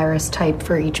supply of the virus type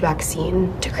for each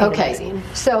vaccine to create a vaccine.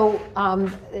 So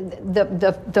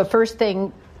the first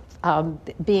thing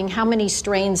being how many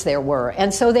strains there were.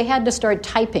 And so they had to start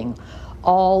typing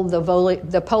all the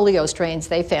polio strains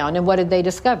they found. And what did they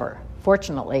discover?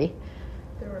 Fortunately,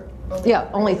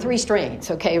 only 3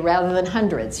 strains, okay, rather than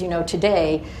hundreds. You know,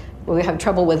 today we have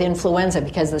trouble with influenza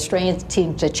because the strains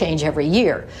seem to change every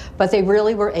year. But they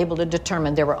really were able to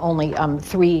determine there were only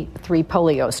three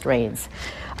polio strains.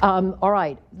 All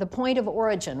right, the point of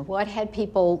origin. What had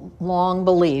people long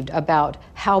believed about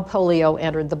how polio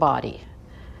entered the body?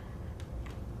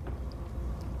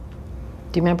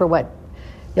 Do you remember what,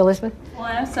 Elizabeth? Well,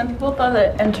 I know some people thought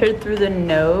that it entered through the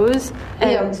nose.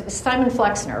 And Simon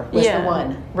Flexner was the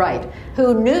one, right,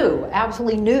 who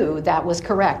absolutely knew that was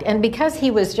correct. And because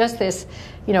he was just this,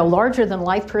 larger than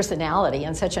life personality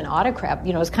and such an autocrat,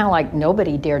 it's kind of like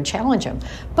nobody dared challenge him.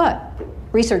 But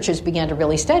researchers began to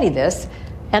really study this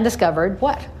and discovered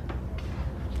what?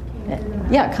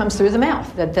 It comes through the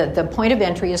mouth. The point of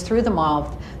entry is through the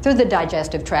mouth, through the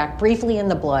digestive tract, briefly in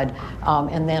the blood,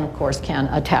 and then, of course, can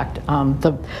attack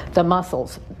the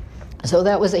muscles. So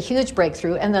that was a huge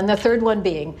breakthrough. And then the third one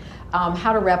being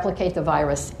how to replicate the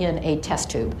virus in a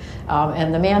test tube.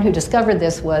 And the man who discovered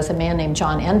this was a man named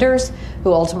John Enders,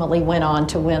 who ultimately went on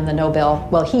to win the Nobel,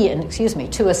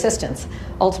 two assistants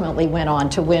ultimately went on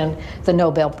to win the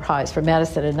Nobel Prize for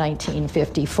Medicine in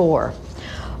 1954.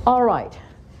 All right.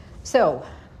 So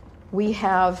we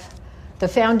have the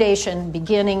foundation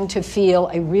beginning to feel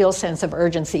a real sense of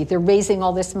urgency. They're raising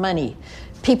all this money.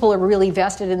 People are really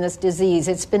vested in this disease.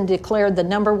 It's been declared the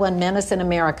 #1 menace in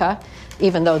America,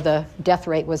 even though the death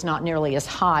rate was not nearly as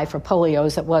high for polio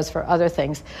as it was for other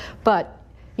things. But,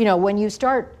 when you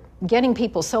start getting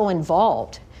people so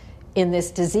involved in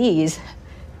this disease,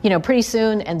 pretty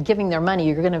soon, and giving their money,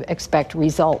 you're going to expect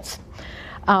results.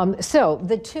 So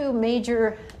the 2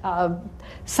 major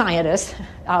scientists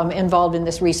involved in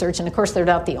this research, and of course they're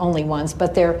not the only ones,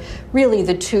 but they're really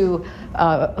the 2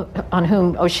 on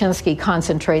whom Oshinsky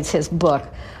concentrates his book.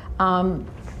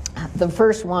 The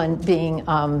first one being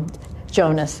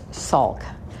Jonas Salk.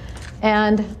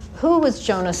 And who was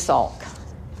Jonas Salk?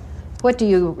 What do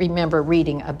you remember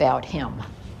reading about him?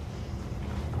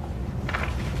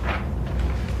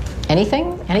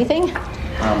 Anything?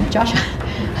 Josh?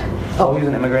 He was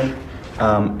an immigrant,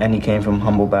 and he came from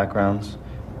humble backgrounds,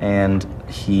 and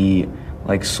he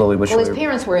slowly but surely. Well, his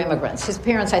parents were immigrants. His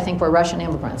parents, I think, were Russian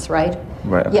immigrants, right?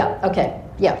 Right. Okay. Yeah. Okay.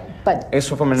 Yeah, but it's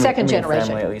from second generation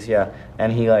family, at least. Yeah,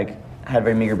 and he had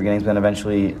very meager beginnings, but then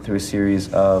eventually, through a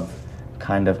series of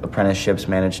kind of apprenticeships,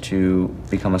 managed to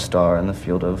become a star in the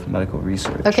field of medical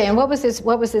research. Okay, and what was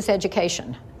his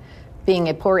education? Being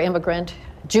a poor immigrant,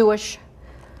 Jewish.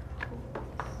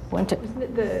 Went to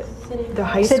the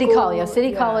high school?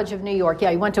 City College of New York.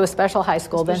 Yeah, he went to a special high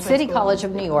school, then City College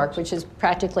of New York, which is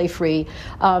practically free,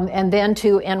 and then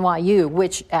to NYU,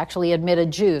 which actually admitted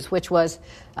Jews, which was,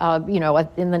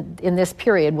 in this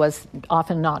period was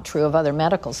often not true of other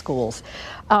medical schools.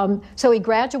 So he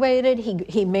graduated.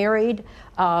 He married.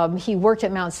 He worked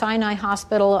at Mount Sinai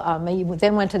Hospital. He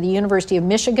then went to the University of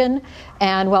Michigan,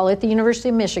 and while at the University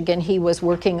of Michigan, he was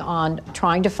working on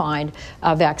trying to find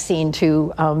a vaccine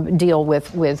to deal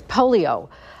with polio.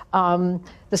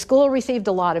 The school received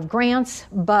a lot of grants,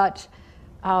 but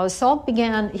Salk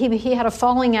he had a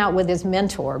falling out with his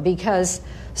mentor because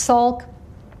Salk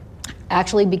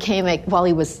actually while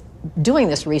he was doing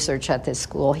this research at this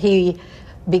school, he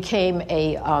became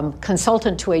a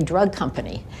consultant to a drug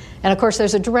company. And of course,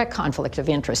 there's a direct conflict of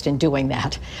interest in doing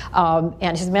that.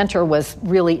 And his mentor was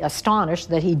really astonished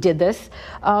that he did this.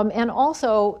 And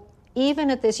also, even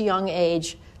at this young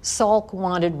age, Salk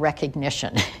wanted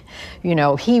recognition.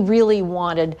 He really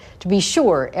wanted to be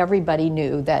sure everybody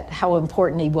knew how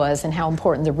important he was and how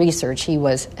important the research he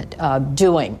was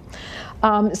doing.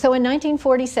 So in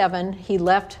 1947, he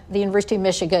left the University of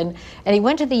Michigan, and he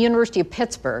went to the University of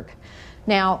Pittsburgh.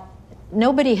 Now,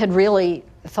 nobody had really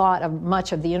thought of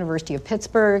much of the University of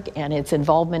Pittsburgh and its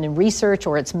involvement in research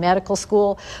or its medical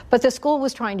school, but the school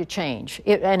was trying to change,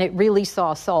 and it really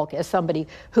saw Salk as somebody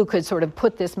who could sort of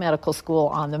put this medical school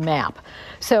on the map.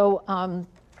 So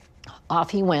off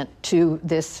he went to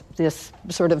this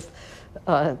sort of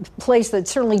place that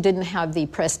certainly didn't have the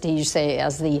prestige, say,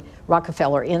 as the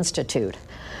Rockefeller Institute.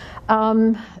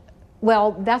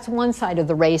 Well, that's one side of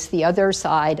the race. The other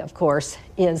side, of course,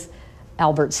 is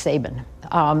Albert Sabin.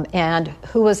 And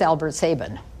who was Albert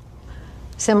Sabin?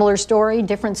 Similar story,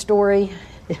 different story?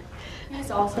 He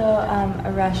was also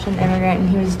a Russian immigrant, and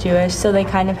he was Jewish, so they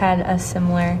kind of had a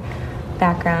similar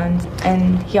background,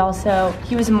 and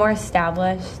he was more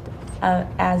established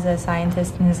as a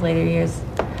scientist in his later years.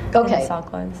 Okay.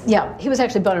 Salk was. Yeah, he was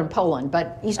actually born in Poland,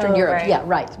 but Eastern Europe. Right. Yeah,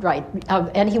 right.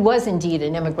 And he was indeed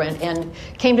an immigrant and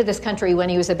came to this country when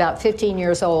he was about 15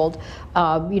 years old.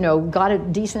 Got a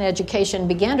decent education,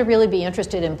 began to really be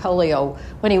interested in polio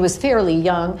when he was fairly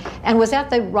young, and was at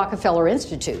the Rockefeller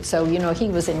Institute. So, he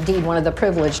was indeed one of the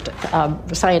privileged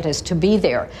scientists to be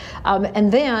there.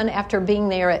 And then, after being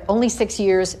there only 6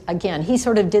 years, again, he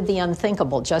sort of did the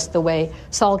unthinkable, just the way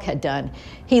Salk had done.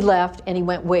 He left, and he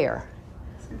went where?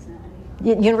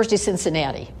 University of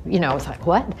Cincinnati. It's like,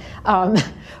 what?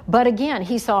 But again,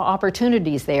 he saw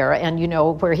opportunities there and,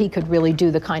 where he could really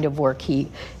do the kind of work he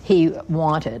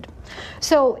wanted.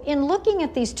 So in looking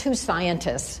at these two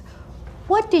scientists,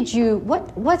 what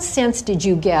sense did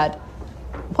you get,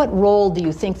 what role do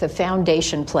you think the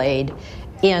foundation played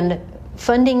in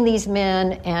funding these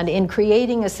men and in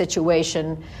creating a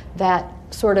situation that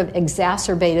sort of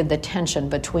exacerbated the tension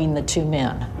between the two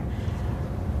men?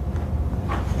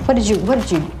 What did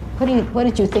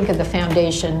you think of the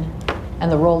foundation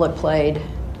and the role it played?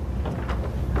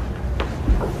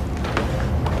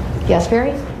 Yes,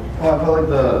 Barry? Well, I felt like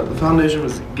the foundation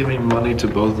was giving money to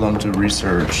both of them to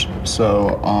research.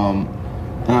 So,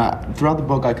 throughout the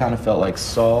book, I kind of felt like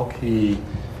Salk.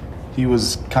 He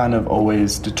was kind of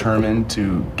always determined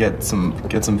to get some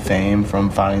fame from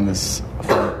finding this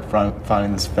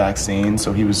vaccine.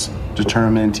 So he was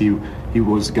determined. He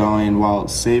was going, while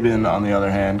Sabin, on the other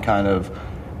hand,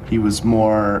 he was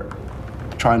more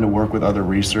trying to work with other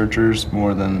researchers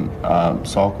more than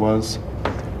Salk was.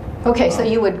 Okay, so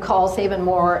you would call Sabin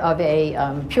more of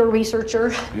a pure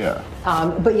researcher? Yeah.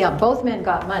 But yeah, both men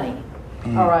got money.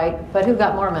 Mm-hmm. All right, but who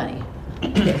got more money?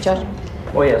 Josh?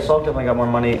 Well, yeah, Salk definitely got more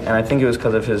money, and I think it was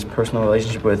because of his personal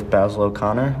relationship with Basil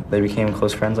O'Connor. They became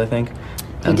close friends, I think.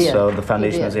 And so the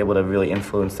foundation was able to really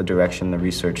influence the direction the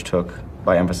research took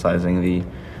by emphasizing the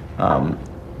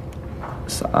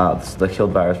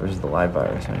killed virus versus the live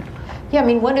virus. Right? Yeah, I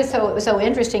mean, what is so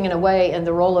interesting in a way in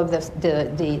the role of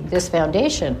this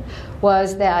foundation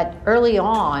was that early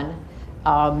on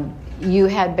you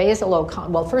had Basil O'Connor.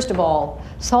 Well, first of all,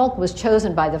 Salk was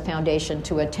chosen by the foundation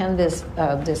to attend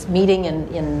this meeting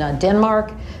in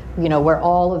Denmark, where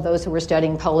all of those who were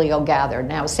studying polio gathered.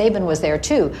 Now, Sabin was there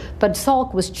too, but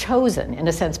Salk was chosen, in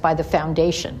a sense, by the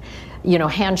foundation,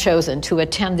 hand-chosen to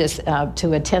attend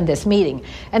this meeting.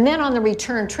 And then on the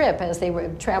return trip, as they were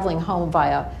traveling home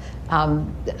via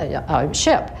a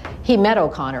ship, he met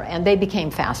O'Connor, and they became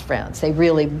fast friends. They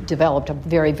really developed a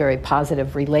very, very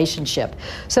positive relationship.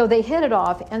 So they hit it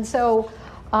off, and so,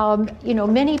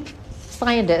 many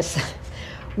scientists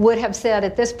would have said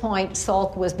at this point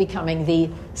Salk was becoming the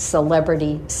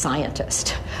celebrity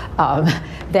scientist,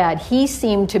 that he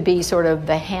seemed to be sort of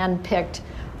the hand-picked,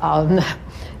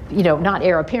 not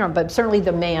heir apparent, but certainly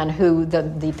the man who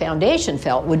the foundation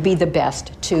felt would be the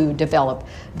best to develop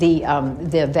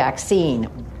the vaccine.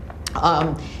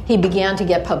 He began to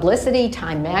get publicity.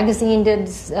 Time magazine did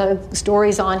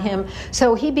stories on him.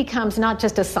 So he becomes not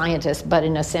just a scientist, but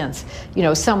in a sense,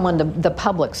 someone the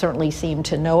public certainly seemed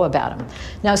to know about him.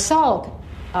 Now, Salk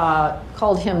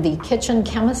called him the kitchen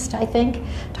chemist, I think.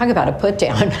 Talk about a put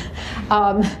down.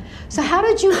 So how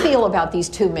did you feel about these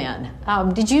two men?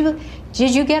 Did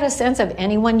you get a sense of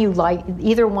either one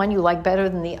you liked better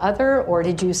than the other, or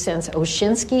did you sense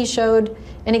Oshinsky showed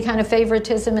any kind of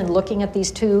favoritism in looking at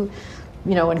these two,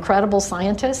 incredible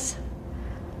scientists?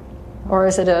 Or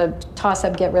is it a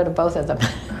toss-up, get rid of both of them?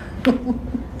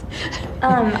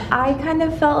 I kind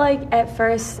of felt like at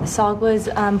first Salk was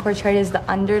portrayed as the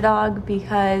underdog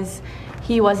because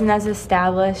he wasn't as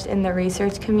established in the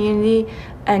research community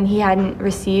and he hadn't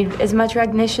received as much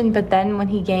recognition. But then when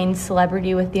he gained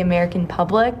celebrity with the American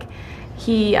public,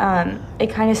 it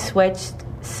kind of switched.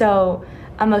 So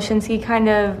Oshinsky kind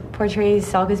of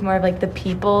portrays Salk as more of like the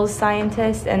people's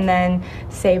scientist, and then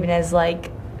Sabin as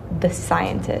like the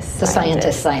scientist. The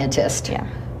scientist. Yeah.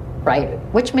 Right.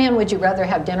 Which man would you rather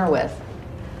have dinner with?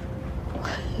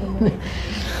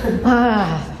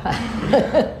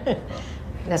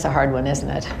 That's a hard one, isn't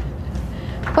it?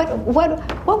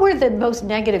 What were the most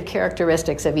negative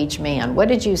characteristics of each man? What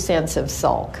did you sense of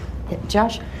Salk?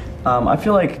 Josh? I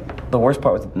feel like the worst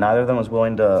part was neither of them was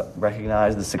willing to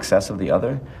recognize the success of the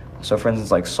other. So, for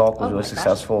instance, like Salk was really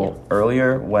successful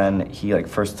earlier when he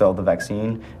first developed the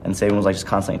vaccine, and Sabin was just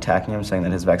constantly attacking him, saying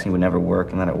that his vaccine would never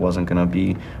work and that it wasn't going to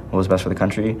be what was best for the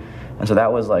country. And so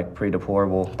that was pretty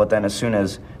deplorable. But then as soon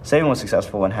as Sabin was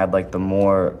successful and had the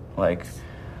more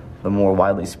the more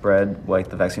widely spread, like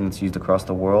the vaccine that's used across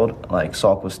the world, like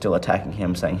Salk was still attacking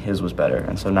him, saying his was better,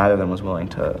 and so neither of them was willing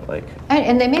to like.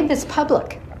 And they made this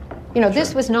public.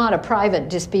 This was not a private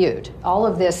dispute. All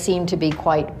of this seemed to be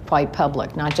quite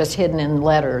public, not just hidden in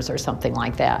letters or something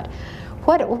like that.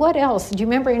 What else? Do you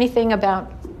remember anything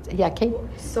about? Yeah, Kate?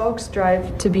 Salk's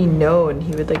drive to be known.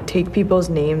 He would take people's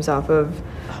names off of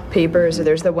papers. So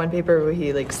there's the one paper where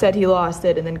he said he lost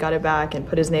it and then got it back and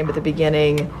put his name at the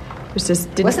begging. It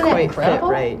just didn't quite fit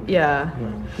right. Yeah.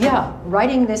 Yeah,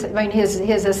 writing this.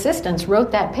 His assistants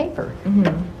wrote that paper,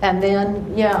 and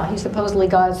then he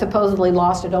supposedly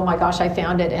lost it. Oh my gosh, I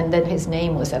found it, and then his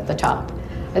name was at the top.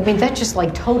 That's just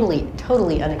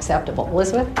totally unacceptable.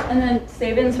 Elizabeth? And then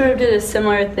Sabin sort of did a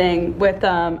similar thing with,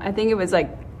 I think it was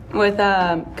with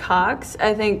Cox.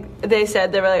 I think they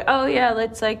said, they were like, oh yeah,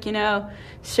 let's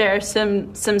share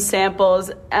some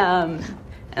samples.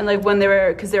 And when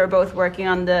because they were both working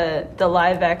on the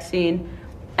live vaccine.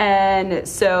 And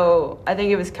so I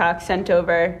think it was Cox sent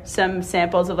over some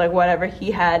samples of whatever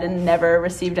he had and never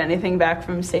received anything back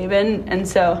from Sabin. And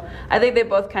so I think they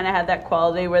both kind of had that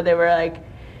quality where they were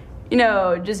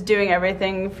just doing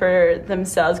everything for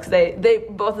themselves because they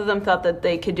both of them thought that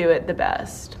they could do it the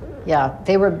best. Yeah,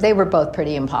 they were both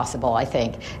pretty impossible, I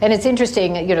think. And it's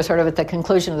interesting, sort of at the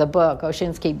conclusion of the book,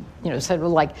 Oshinsky, said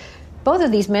both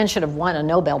of these men should have won a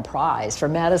Nobel Prize for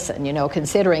medicine,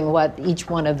 considering what each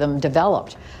one of them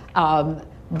developed.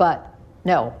 But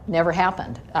no, never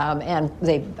happened. And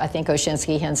I think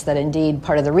Oshinsky hints that indeed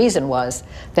part of the reason was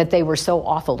that they were so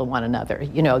awful to one another.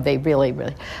 They really.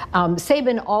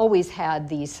 Sabin always had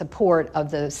the support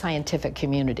of the scientific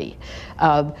community.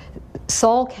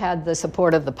 Salk had the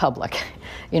support of the public.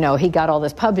 He got all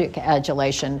this public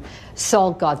adulation.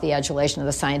 Salk got the adulation of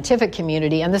the scientific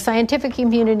community, and the scientific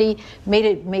community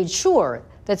made sure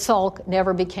that Salk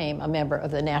never became a member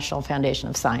of the National Foundation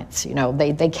of Science.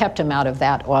 They kept him out of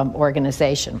that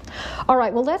organization. All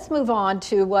right, well, let's move on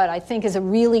to what I think is a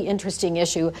really interesting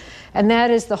issue, and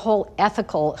that is the whole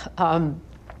ethical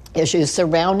issues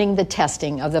surrounding the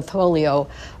testing of the polio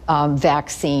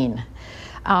vaccine.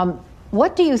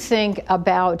 What do you think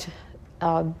about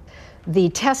the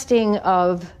testing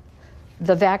of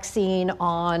the vaccine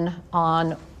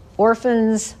on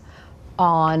orphans,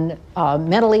 on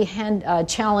mentally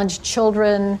challenged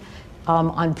children,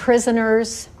 on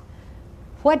prisoners?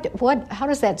 How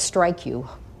does that strike you?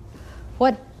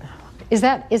 What is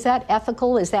that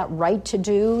ethical? Is that right to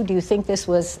do? Do you think this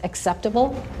was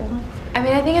acceptable?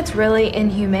 I think it's really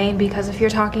inhumane because if you're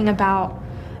talking about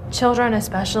children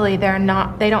especially, they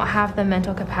don't have the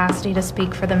mental capacity to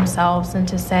speak for themselves and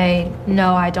to say,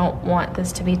 no, I don't want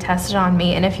this to be tested on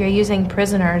me. And if you're using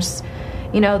prisoners,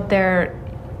 they're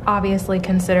obviously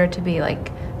considered to be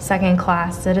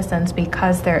second-class citizens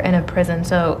because they're in a prison.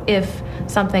 So if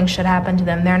something should happen to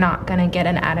them, they're not going to get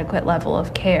an adequate level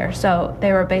of care. So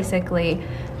they were basically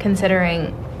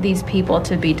considering these people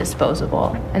to be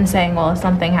disposable and saying, well, if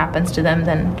something happens to them,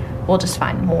 then we'll just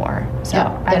find more. So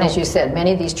and as you said,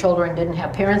 many of these children didn't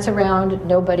have parents around,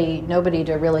 nobody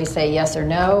to really say yes or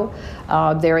no.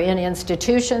 They're in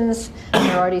institutions,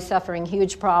 they're already suffering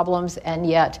huge problems, and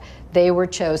yet they were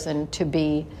chosen to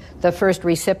be the first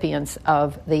recipients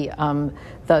of the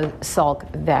Salk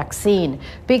vaccine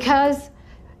because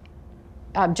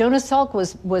Jonas Salk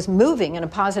was moving in a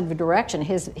positive direction.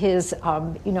 His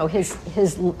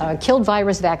killed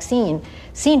virus vaccine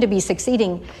seemed to be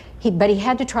succeeding. But he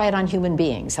had to try it on human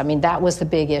beings. That was the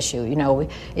big issue.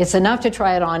 It's enough to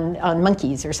try it on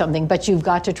monkeys or something, but you've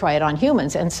got to try it on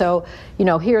humans. And so,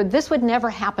 here, this would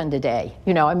never happen today.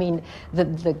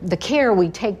 The care we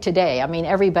take today,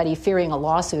 everybody fearing a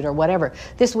lawsuit or whatever,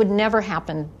 this would never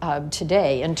happen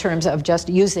today in terms of just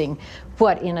using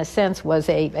what, in a sense, was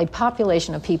a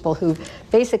population of people who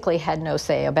basically had no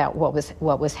say about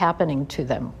what was happening to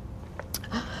them.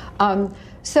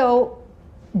 So,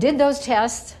 did those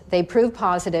tests, they proved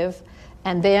positive,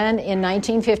 and then in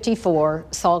 1954,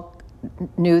 Salk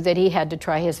knew that he had to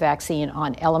try his vaccine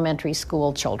on elementary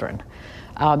school children.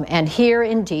 And here,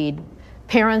 indeed,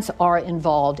 parents are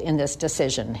involved in this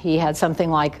decision. He had something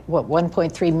like,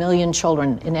 1.3 million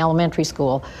children in elementary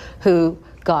school who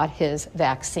got his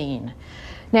vaccine.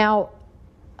 Now,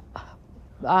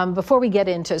 before we get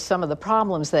into some of the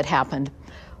problems that happened,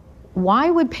 why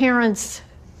would parents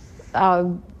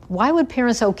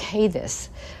okay this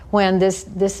when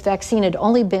this vaccine had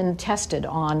only been tested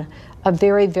on a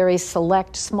very, very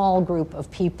select, small group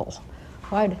of people?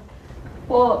 Why?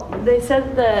 Well, they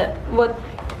said that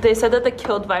the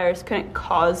killed virus couldn't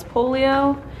cause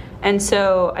polio, and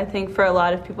so I think for a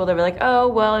lot of people they were like, oh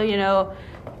well,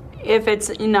 if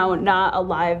it's, not a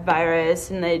live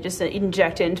virus and they just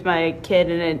inject it into my kid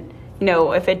and it,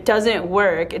 if it doesn't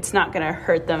work, it's not going to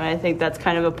hurt them. And I think that's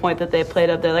kind of a point that they played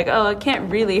up. They're like, oh, it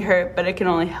can't really hurt, but it can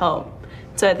only help.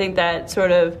 So I think that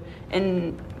sort of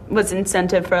was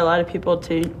incentive for a lot of people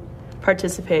to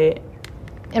participate.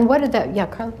 And what did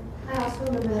that, Carly? I also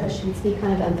remember that Oshensky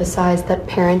kind of emphasized that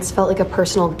parents felt like a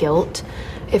personal guilt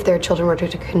if their children were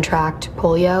to contract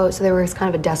polio. So there was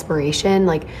kind of a desperation,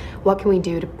 like, what can we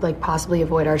do to possibly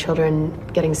avoid our children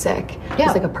getting sick? Yeah.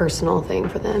 It's like a personal thing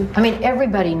for them. I mean,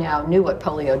 everybody now knew what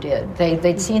polio did.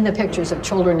 They'd seen the pictures of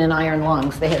children in iron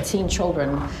lungs. They had seen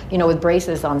children, with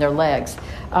braces on their legs.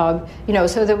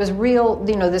 So there was real,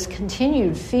 this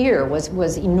continued fear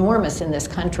was enormous in this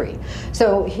country.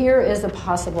 So here is a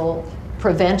possible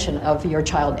prevention of your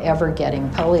child ever getting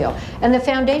polio. And the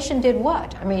foundation did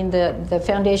what? I mean, the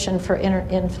Foundation for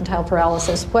Infantile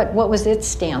Paralysis, what was its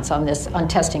stance on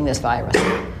testing this virus?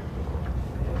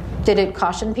 Did it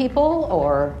caution people,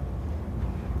 or?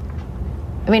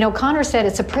 I mean, O'Connor said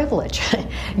it's a privilege.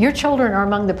 Your children are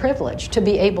among the privileged to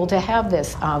be able to have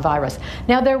this virus.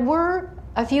 Now, there were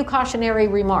a few cautionary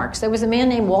remarks. There was a man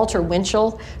named Walter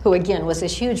Winchell, who again was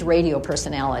this huge radio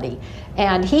personality,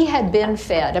 and he had been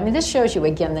fed, I mean, this shows you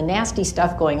again the nasty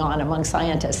stuff going on among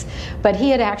scientists, but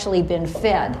he had actually been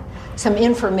fed some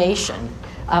information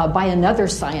by another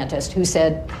scientist who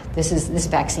said this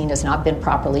vaccine has not been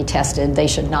properly tested, they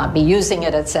should not be using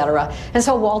it, etc. And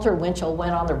so Walter Winchell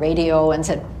went on the radio and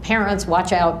said, parents,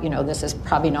 watch out, this is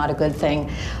probably not a good thing.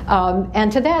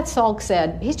 And to that, Salk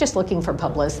said, he's just looking for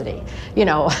publicity. He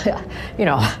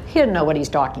didn't know what he's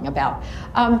talking about.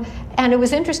 And it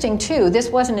was interesting, too, this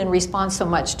wasn't in response so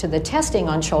much to the testing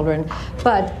on children,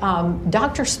 but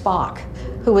Dr. Spock,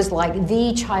 who was like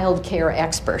the child care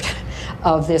expert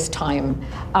of this time,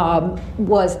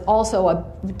 was also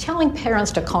telling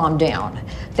parents to calm down,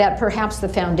 that perhaps the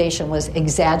foundation was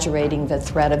exaggerating the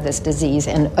threat of this disease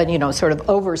and sort of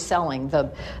overselling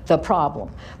the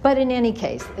problem. But in any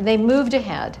case, they moved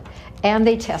ahead and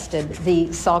they tested the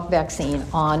Salk vaccine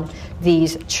on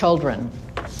these children.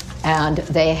 And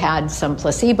they had some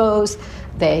placebos.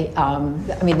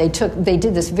 They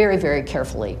did this very, very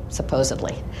carefully,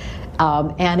 supposedly.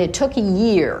 And it took a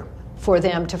year for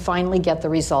them to finally get the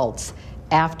results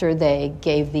after they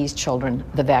gave these children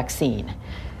the vaccine.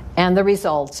 And the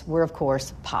results were, of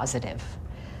course, positive.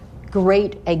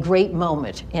 A great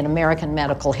moment in American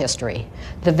medical history.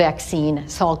 The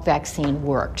Salk vaccine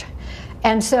worked.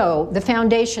 And so the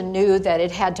foundation knew that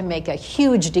it had to make a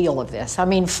huge deal of this. I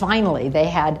mean, finally, they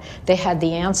had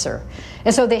the answer.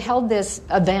 And so they held this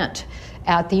event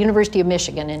at the University of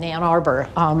Michigan in Ann Arbor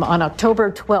on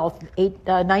October 12th,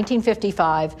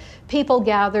 1955. People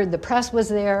gathered, the press was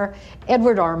there,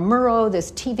 Edward R. Murrow,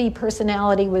 this TV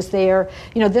personality, was there.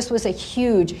 This was a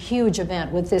huge, huge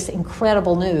event with this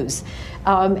incredible news.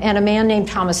 And a man named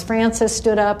Thomas Francis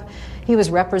stood up. He was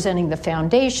representing the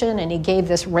foundation, and he gave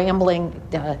this rambling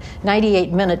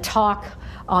 98-minute talk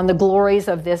on the glories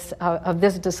of this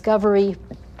discovery.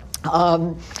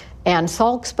 And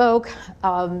Salk spoke.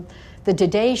 The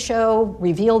Today Show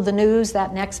revealed the news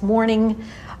that next morning,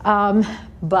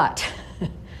 but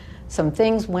some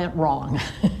things went wrong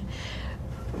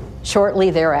shortly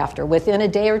thereafter, within a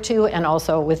day or two, and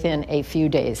also within a few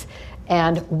days.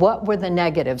 And what were the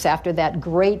negatives after that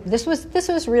great? This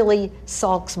was really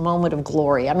Salk's moment of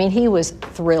glory. I mean, he was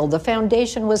thrilled. The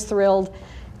foundation was thrilled,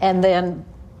 and then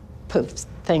poof,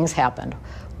 things happened.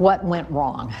 What went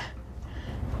wrong?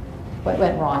 What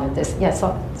went wrong with this? Yes,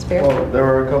 it's fair. Well, there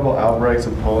were a couple outbreaks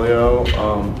of polio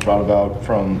brought about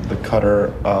from the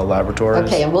Cutter laboratories.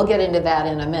 Okay, and we'll get into that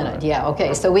in a minute. Yeah,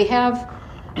 okay. So we have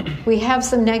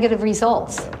some negative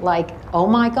results, like, oh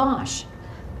my gosh,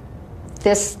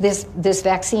 this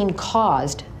vaccine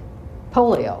caused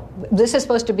polio. This is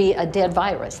supposed to be a dead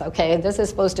virus, okay? This is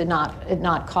supposed to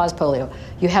not cause polio.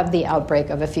 You have the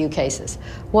outbreak of a few cases.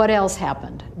 What else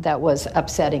happened that was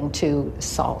upsetting to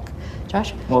Salk?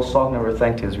 Josh? Well, Salk never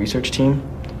thanked his research team.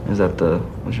 Is that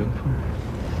what you're looking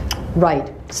for?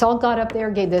 Right. Salk got up there,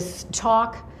 gave this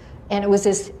talk, and it was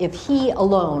as if he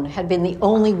alone had been the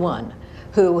only one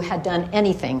who had done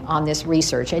anything on this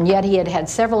research, and yet he had had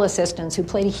several assistants who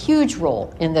played a huge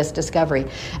role in this discovery.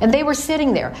 And they were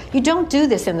sitting there. You don't do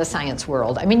this in the science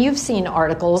world. I mean, you've seen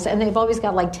articles, and they've always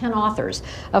got like 10 authors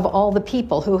of all the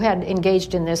people who had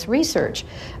engaged in this research.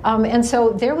 And so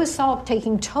there was Salk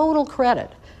taking total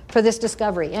credit for this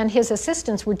discovery, and his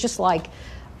assistants were just like,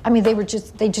 I mean,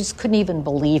 they just couldn't even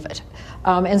believe it.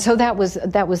 And so that was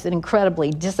an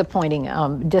incredibly disappointing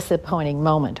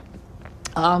moment.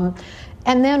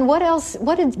 And then what else? Do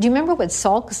you remember what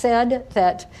Salk said?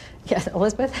 Yes,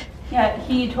 Elizabeth? Yeah,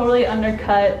 he totally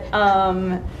undercut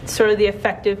sort of the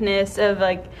effectiveness of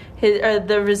like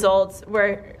the results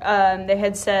where they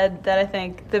had said that I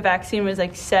think the vaccine was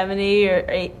like 70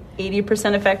 or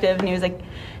 80% effective, and he was like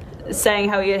saying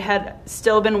how he had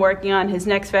still been working on his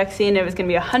next vaccine. It was going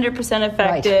to be 100%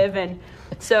 effective, right. And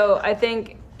so I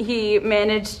think he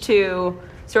managed to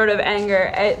sort of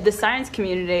anger the science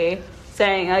community,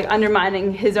 saying like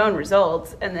undermining his own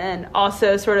results, and then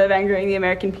also sort of angering the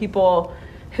American people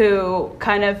who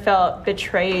kind of felt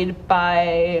betrayed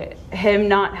by him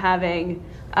not having,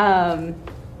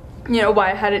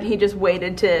 why hadn't he just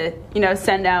waited to,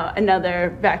 send out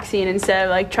another vaccine instead of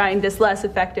like trying this less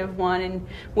effective one and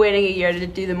waiting a year to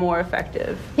do the more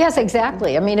effective? Yes,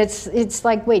 exactly. I mean, it's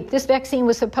like, wait, this vaccine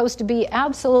was supposed to be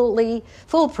absolutely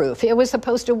foolproof. It was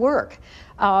supposed to work.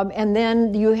 And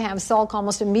then you have Salk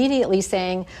almost immediately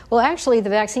saying, well, actually, the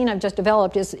vaccine I've just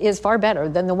developed is far better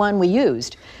than the one we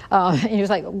used. And he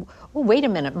was like, oh, wait a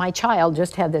minute, my child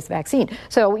just had this vaccine.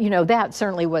 So, that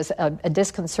certainly was a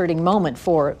disconcerting moment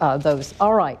for those.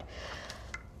 All right.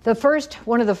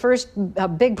 One of the first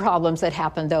big problems that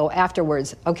happened, though,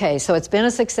 afterwards, okay, so it's been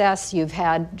a success. You've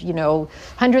had,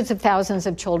 hundreds of thousands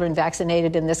of children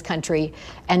vaccinated in this country,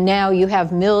 and now you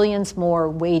have millions more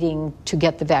waiting to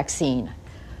get the vaccine.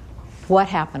 What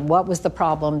happened? What was the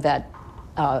problem that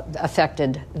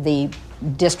affected the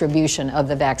distribution of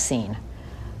the vaccine?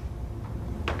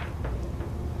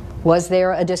 Was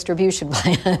there a distribution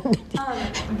plan?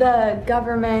 The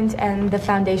government and the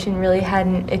foundation really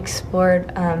hadn't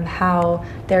explored how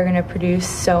they're going to produce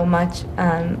so much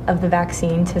of the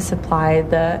vaccine to supply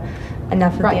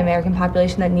enough of the American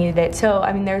population that needed it. So,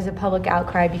 I mean, there was a public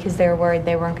outcry because they were worried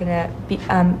they weren't going to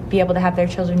be able to have their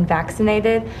children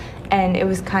vaccinated, and it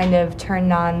was kind of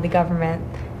turned on the government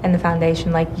and the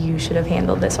foundation like, you should have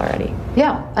handled this already.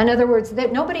 Yeah, in other words,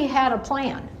 that nobody had a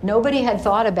plan. Nobody had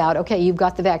thought about, okay, you've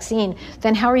got the vaccine,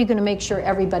 then how are you going to make sure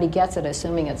everybody gets it,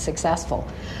 assuming it's successful?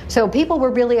 So people were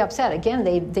really upset. Again,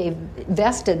 they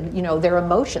invested, their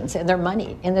emotions and their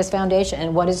money in this foundation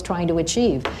and what it's trying to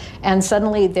achieve. And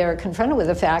suddenly they're confronted with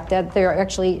the fact that there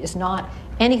actually is not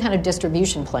any kind of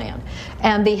distribution plan.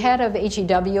 And the head of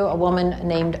HEW, a woman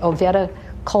named Oveta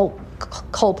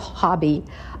Culp-Hobby,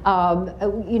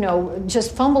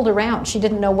 just fumbled around. She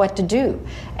didn't know what to do.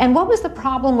 And what was the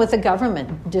problem with the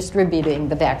government distributing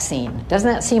the vaccine?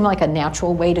 Doesn't that seem like a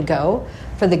natural way to go,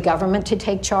 for the government to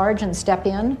take charge and step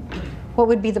in? What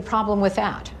would be the problem with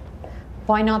that?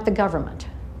 Why not the government?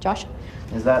 Josh?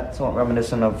 Is that somewhat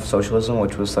reminiscent of socialism,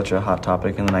 which was such a hot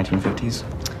topic in the 1950s?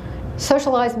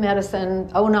 Socialized medicine,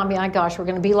 oh my gosh, we're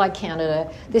going to be like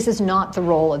Canada. This is not the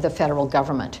role of the federal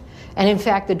government. And in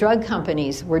fact, the drug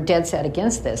companies were dead set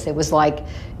against this. It was like,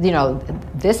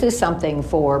 this is something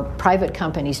for private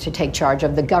companies to take charge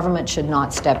of. The government should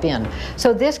not step in.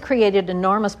 So this created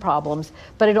enormous problems,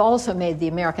 but it also made the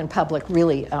American public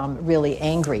really, really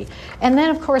angry. And then,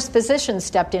 of course, physicians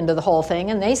stepped into the whole thing,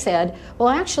 and they said, well,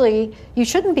 actually, you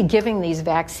shouldn't be giving these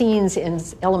vaccines in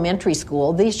elementary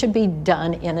school. These should be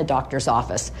done in a doctor's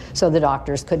office so the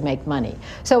doctors could make money.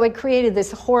 So it created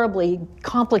this horribly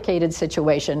complicated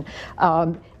situation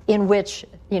in which,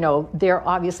 there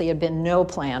obviously had been no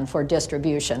plan for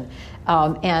distribution.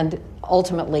 And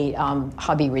ultimately,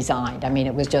 Hobby resigned. I mean,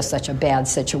 it was just such a bad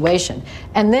situation.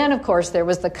 And then, of course, there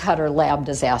was the Cutter Lab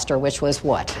disaster, which was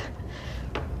what?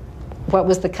 What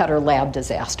was the Cutter Lab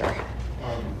disaster?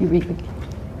 Go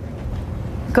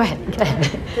ahead. Go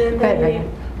ahead.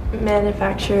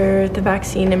 Manufacture the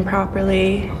vaccine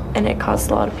improperly, and it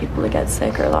caused a lot of people to get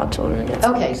sick, or a lot of children to get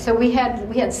sick. Okay, so we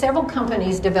had several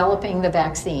companies developing the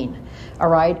vaccine, all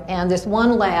right, and this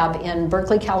one lab in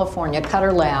Berkeley, California,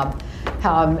 Cutter Lab,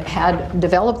 had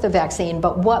developed the vaccine,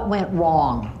 but what went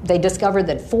wrong? They discovered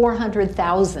that there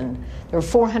were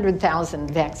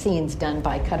 400,000 vaccines done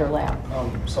by Cutter Lab.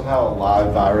 Somehow a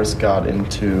live virus got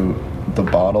into the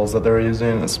bottles that they were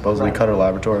using, and supposedly Cutter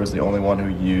Laboratory was the only one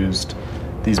who used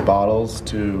these bottles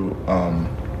to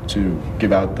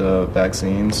give out the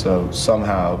vaccine. So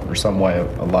somehow or some way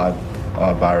a live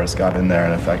virus got in there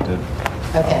and affected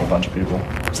a bunch of people.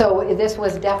 So this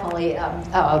was definitely,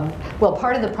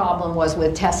 part of the problem was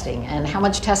with testing and how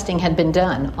much testing had been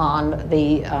done on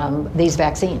these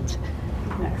vaccines.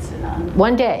 Next to none.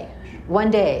 One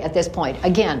day at this point.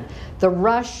 Again, the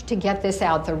rush to get this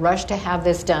out, the rush to have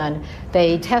this done,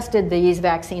 they tested these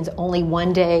vaccines only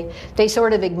one day. They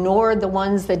sort of ignored the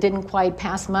ones that didn't quite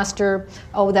pass muster.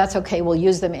 Oh, that's okay, we'll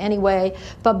use them anyway.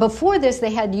 But before this,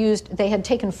 they had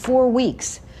taken 4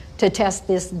 weeks to test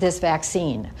this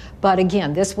vaccine. But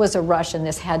again, this was a rush, and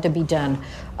this had to be done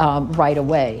right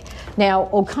away. Now,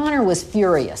 O'Connor was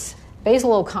furious.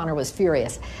 Basil O'Connor was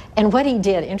furious. And what he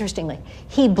did, interestingly,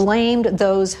 he blamed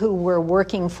those who were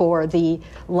working for the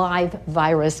live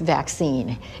virus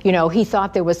vaccine. You know, he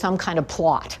thought there was some kind of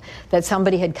plot, that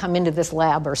somebody had come into this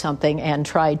lab or something and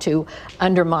tried to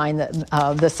undermine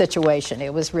the situation.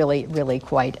 It was really, really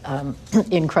quite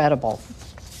incredible.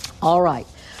 All right.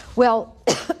 Well,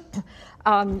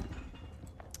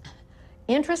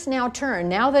 interest now turned.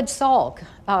 Now that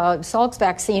Salk's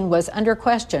vaccine was under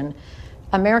question,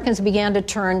 Americans began to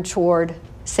turn toward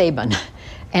Sabin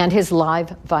and his live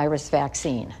virus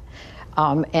vaccine.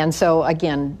 And so,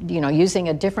 again, you know, using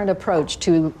a different approach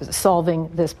to solving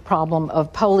this problem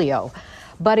of polio.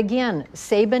 But again,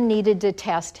 Sabin needed to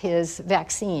test his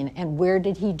vaccine. And where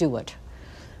did he do it?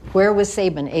 Where was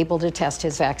Sabin able to test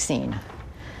his vaccine?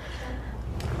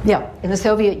 Yeah, in the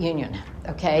Soviet Union,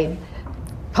 okay?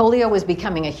 Polio was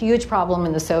becoming a huge problem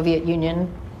in the Soviet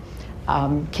Union.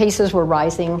 Cases were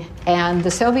rising, and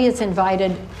the Soviets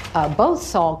invited both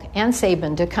Salk and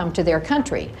Sabin to come to their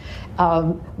country.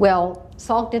 Well,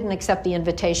 Salk didn't accept the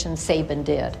invitation, Sabin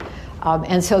did.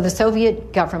 And so the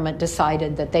Soviet government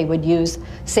decided that they would use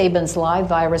Sabin's live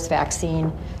virus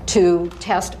vaccine to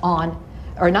test on,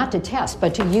 or not to test,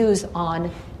 but to use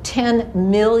on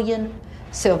 10 million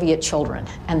Soviet children,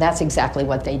 and that's exactly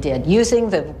what they did. Using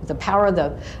the power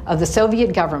of the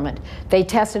Soviet government, they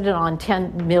tested it on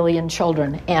 10 million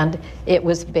children, and it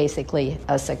was basically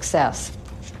a success.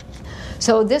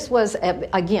 So this was,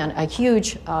 again, a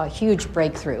huge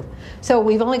breakthrough. So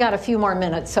we've only got a few more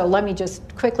minutes, so let me just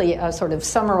quickly sort of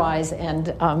summarize and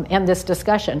end this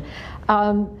discussion.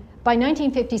 By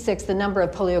 1956, the number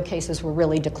of polio cases were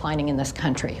really declining in this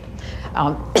country.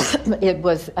 It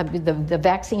was the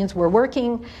vaccines were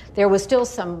working. There was still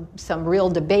some real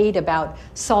debate about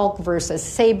Salk versus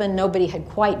Sabin. Nobody had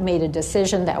quite made a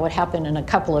decision. That would happen in a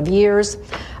couple of years.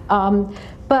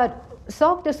 But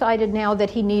Salk decided now that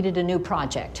he needed a new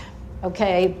project.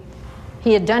 Okay,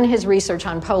 he had done his research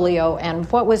on polio, and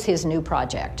what was his new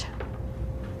project?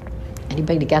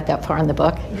 Anybody get that far in the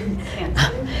book?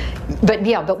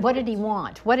 But what did he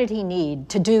want? What did he need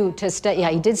to do to study? Yeah,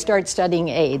 he did start studying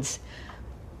AIDS.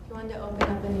 He wanted to open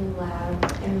up a new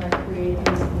lab and recreate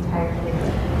his entire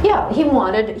thing. Yeah, he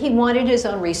wanted his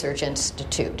own research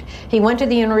institute. He went to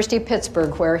the University of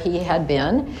Pittsburgh, where he had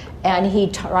been, and he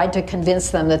tried to convince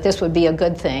them that this would be a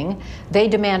good thing. They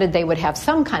demanded they would have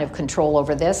some kind of control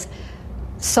over this.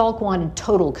 Salk wanted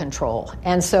total control,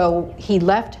 and so he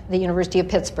left the University of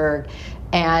Pittsburgh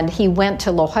and he went to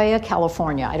La Jolla,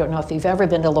 California. I don't know if you've ever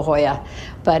been to La Jolla,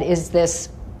 but is this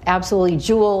absolutely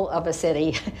jewel of a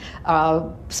city,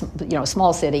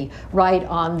 small city, right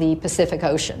on the Pacific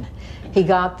Ocean. He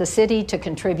got the city to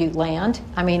contribute land.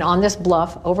 I mean, on this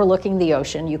bluff overlooking the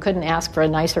ocean, you couldn't ask for a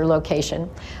nicer location.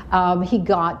 He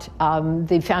got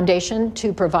the foundation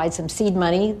to provide some seed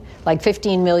money, like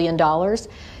 $15 million.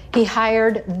 He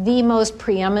hired the most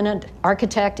preeminent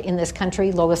architect in this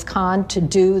country, Lois Kahn, to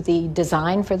do the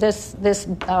design for this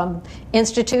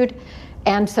institute.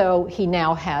 And so he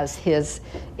now has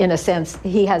in a sense,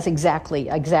 he has exactly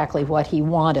what he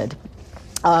wanted.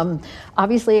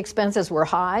 Obviously, expenses were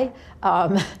high.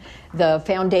 The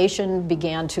foundation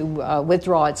began to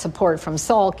withdraw its support from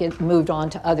Salk. It moved on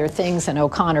to other things, and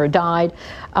O'Connor died.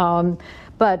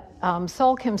 But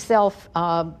Salk himself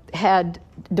had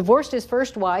divorced his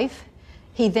first wife.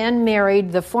 He then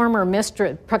married the former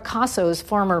mistress, Picasso's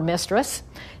former mistress.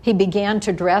 He began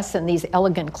to dress in these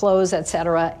elegant clothes,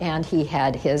 etc., and he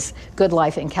had his good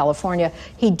life in California.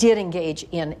 He did engage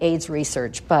in AIDS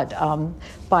research, but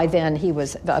by then he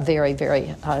was a very,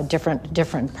 very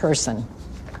different person.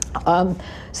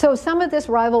 So some of this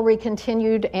rivalry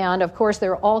continued, and of course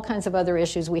there are all kinds of other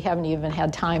issues we haven't even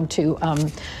had time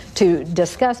to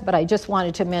discuss, but I just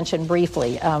wanted to mention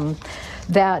briefly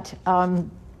that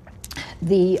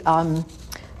the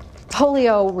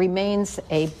polio remains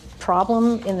a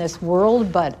problem in this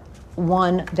world, but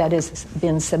one that has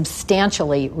been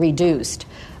substantially reduced.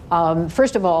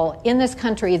 First of all, in this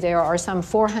country there are some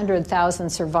 400,000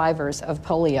 survivors of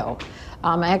polio.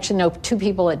 I actually know two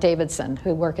people at Davidson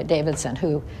who work at Davidson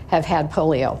who have had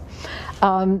polio.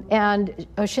 And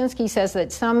Oshinsky says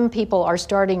that some people are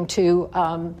starting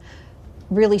to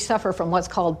really suffer from what's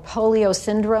called polio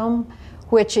syndrome,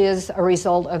 which is a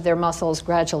result of their muscles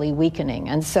gradually weakening.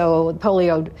 And so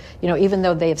polio, even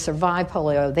though they have survived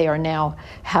polio, they are now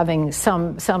having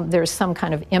there's some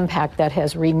kind of impact that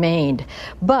has remained.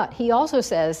 But he also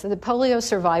says that the polio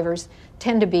survivors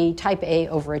tend to be type A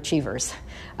overachievers,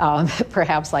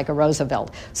 perhaps like a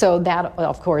Roosevelt. So that,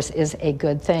 of course, is a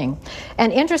good thing.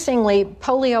 And interestingly,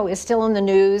 polio is still in the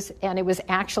news, and it was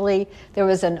actually, there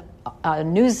was a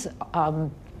news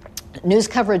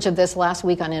coverage of this last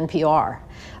week on NPR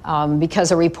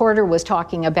because a reporter was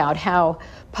talking about how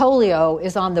polio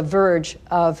is on the verge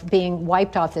of being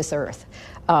wiped off this earth,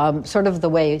 sort of the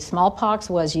way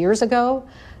smallpox was years ago,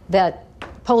 that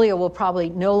polio will probably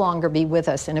no longer be with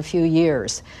us in a few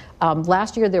years.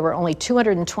 Last year, there were only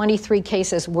 223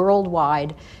 cases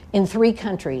worldwide in 3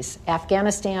 countries,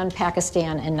 Afghanistan,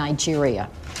 Pakistan, and Nigeria.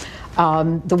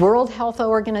 The World Health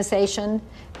Organization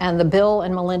and the Bill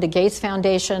and Melinda Gates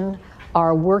Foundation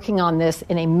are working on this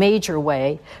in a major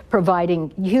way, providing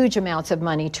huge amounts of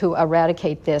money to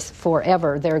eradicate this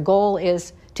forever. Their goal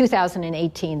is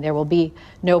 2018, there will be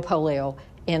no polio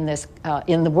in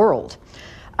the world.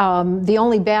 The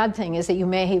only bad thing is that you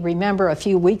may remember a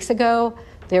few weeks ago,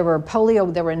 there were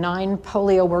 9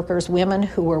 polio workers, women,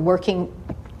 who were working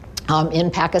in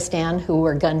Pakistan who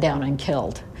were gunned down and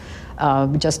killed.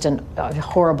 Just a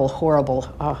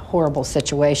horrible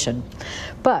situation.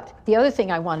 But the other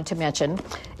thing I wanted to mention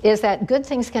is that good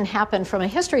things can happen from a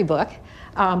history book,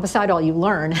 beside all you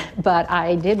learn. But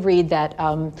I did read that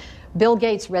Bill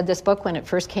Gates read this book when it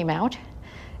first came out,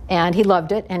 and he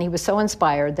loved it, and he was so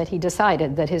inspired that he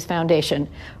decided that his foundation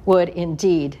would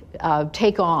indeed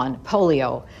take on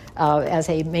polio as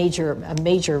a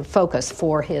major focus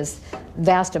for his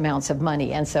vast amounts of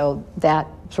money. And so that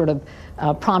sort of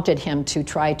prompted him to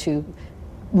try to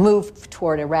move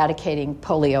toward eradicating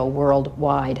polio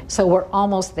worldwide. So we're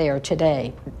almost there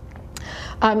today.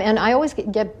 And I always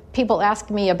get people ask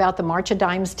me about the March of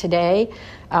Dimes today.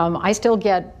 I still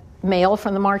get mail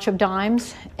from the March of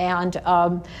Dimes, and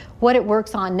what it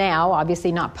works on now,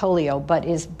 obviously not polio, but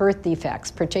is birth defects,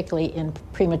 particularly in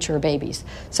premature babies.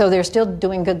 So they're still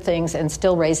doing good things and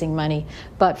still raising money,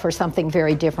 but for something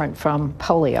very different from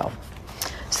polio.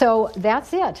 So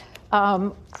that's it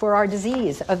for our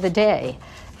disease of the day.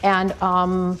 And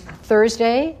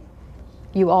Thursday,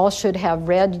 you all should have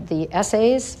read the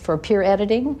essays for peer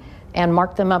editing and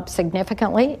marked them up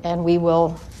significantly, and we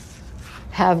will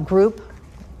have group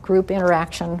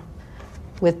interaction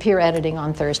with peer editing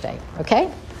on Thursday.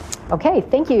 Okay,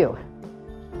 thank you.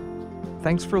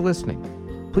 Thanks for listening.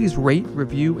 Please rate,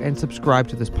 review, and subscribe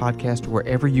to this podcast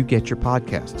wherever you get your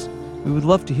podcasts. We would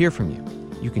love to hear from you.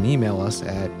 You can email us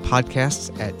at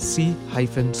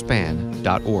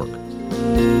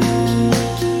podcasts@c-span.org.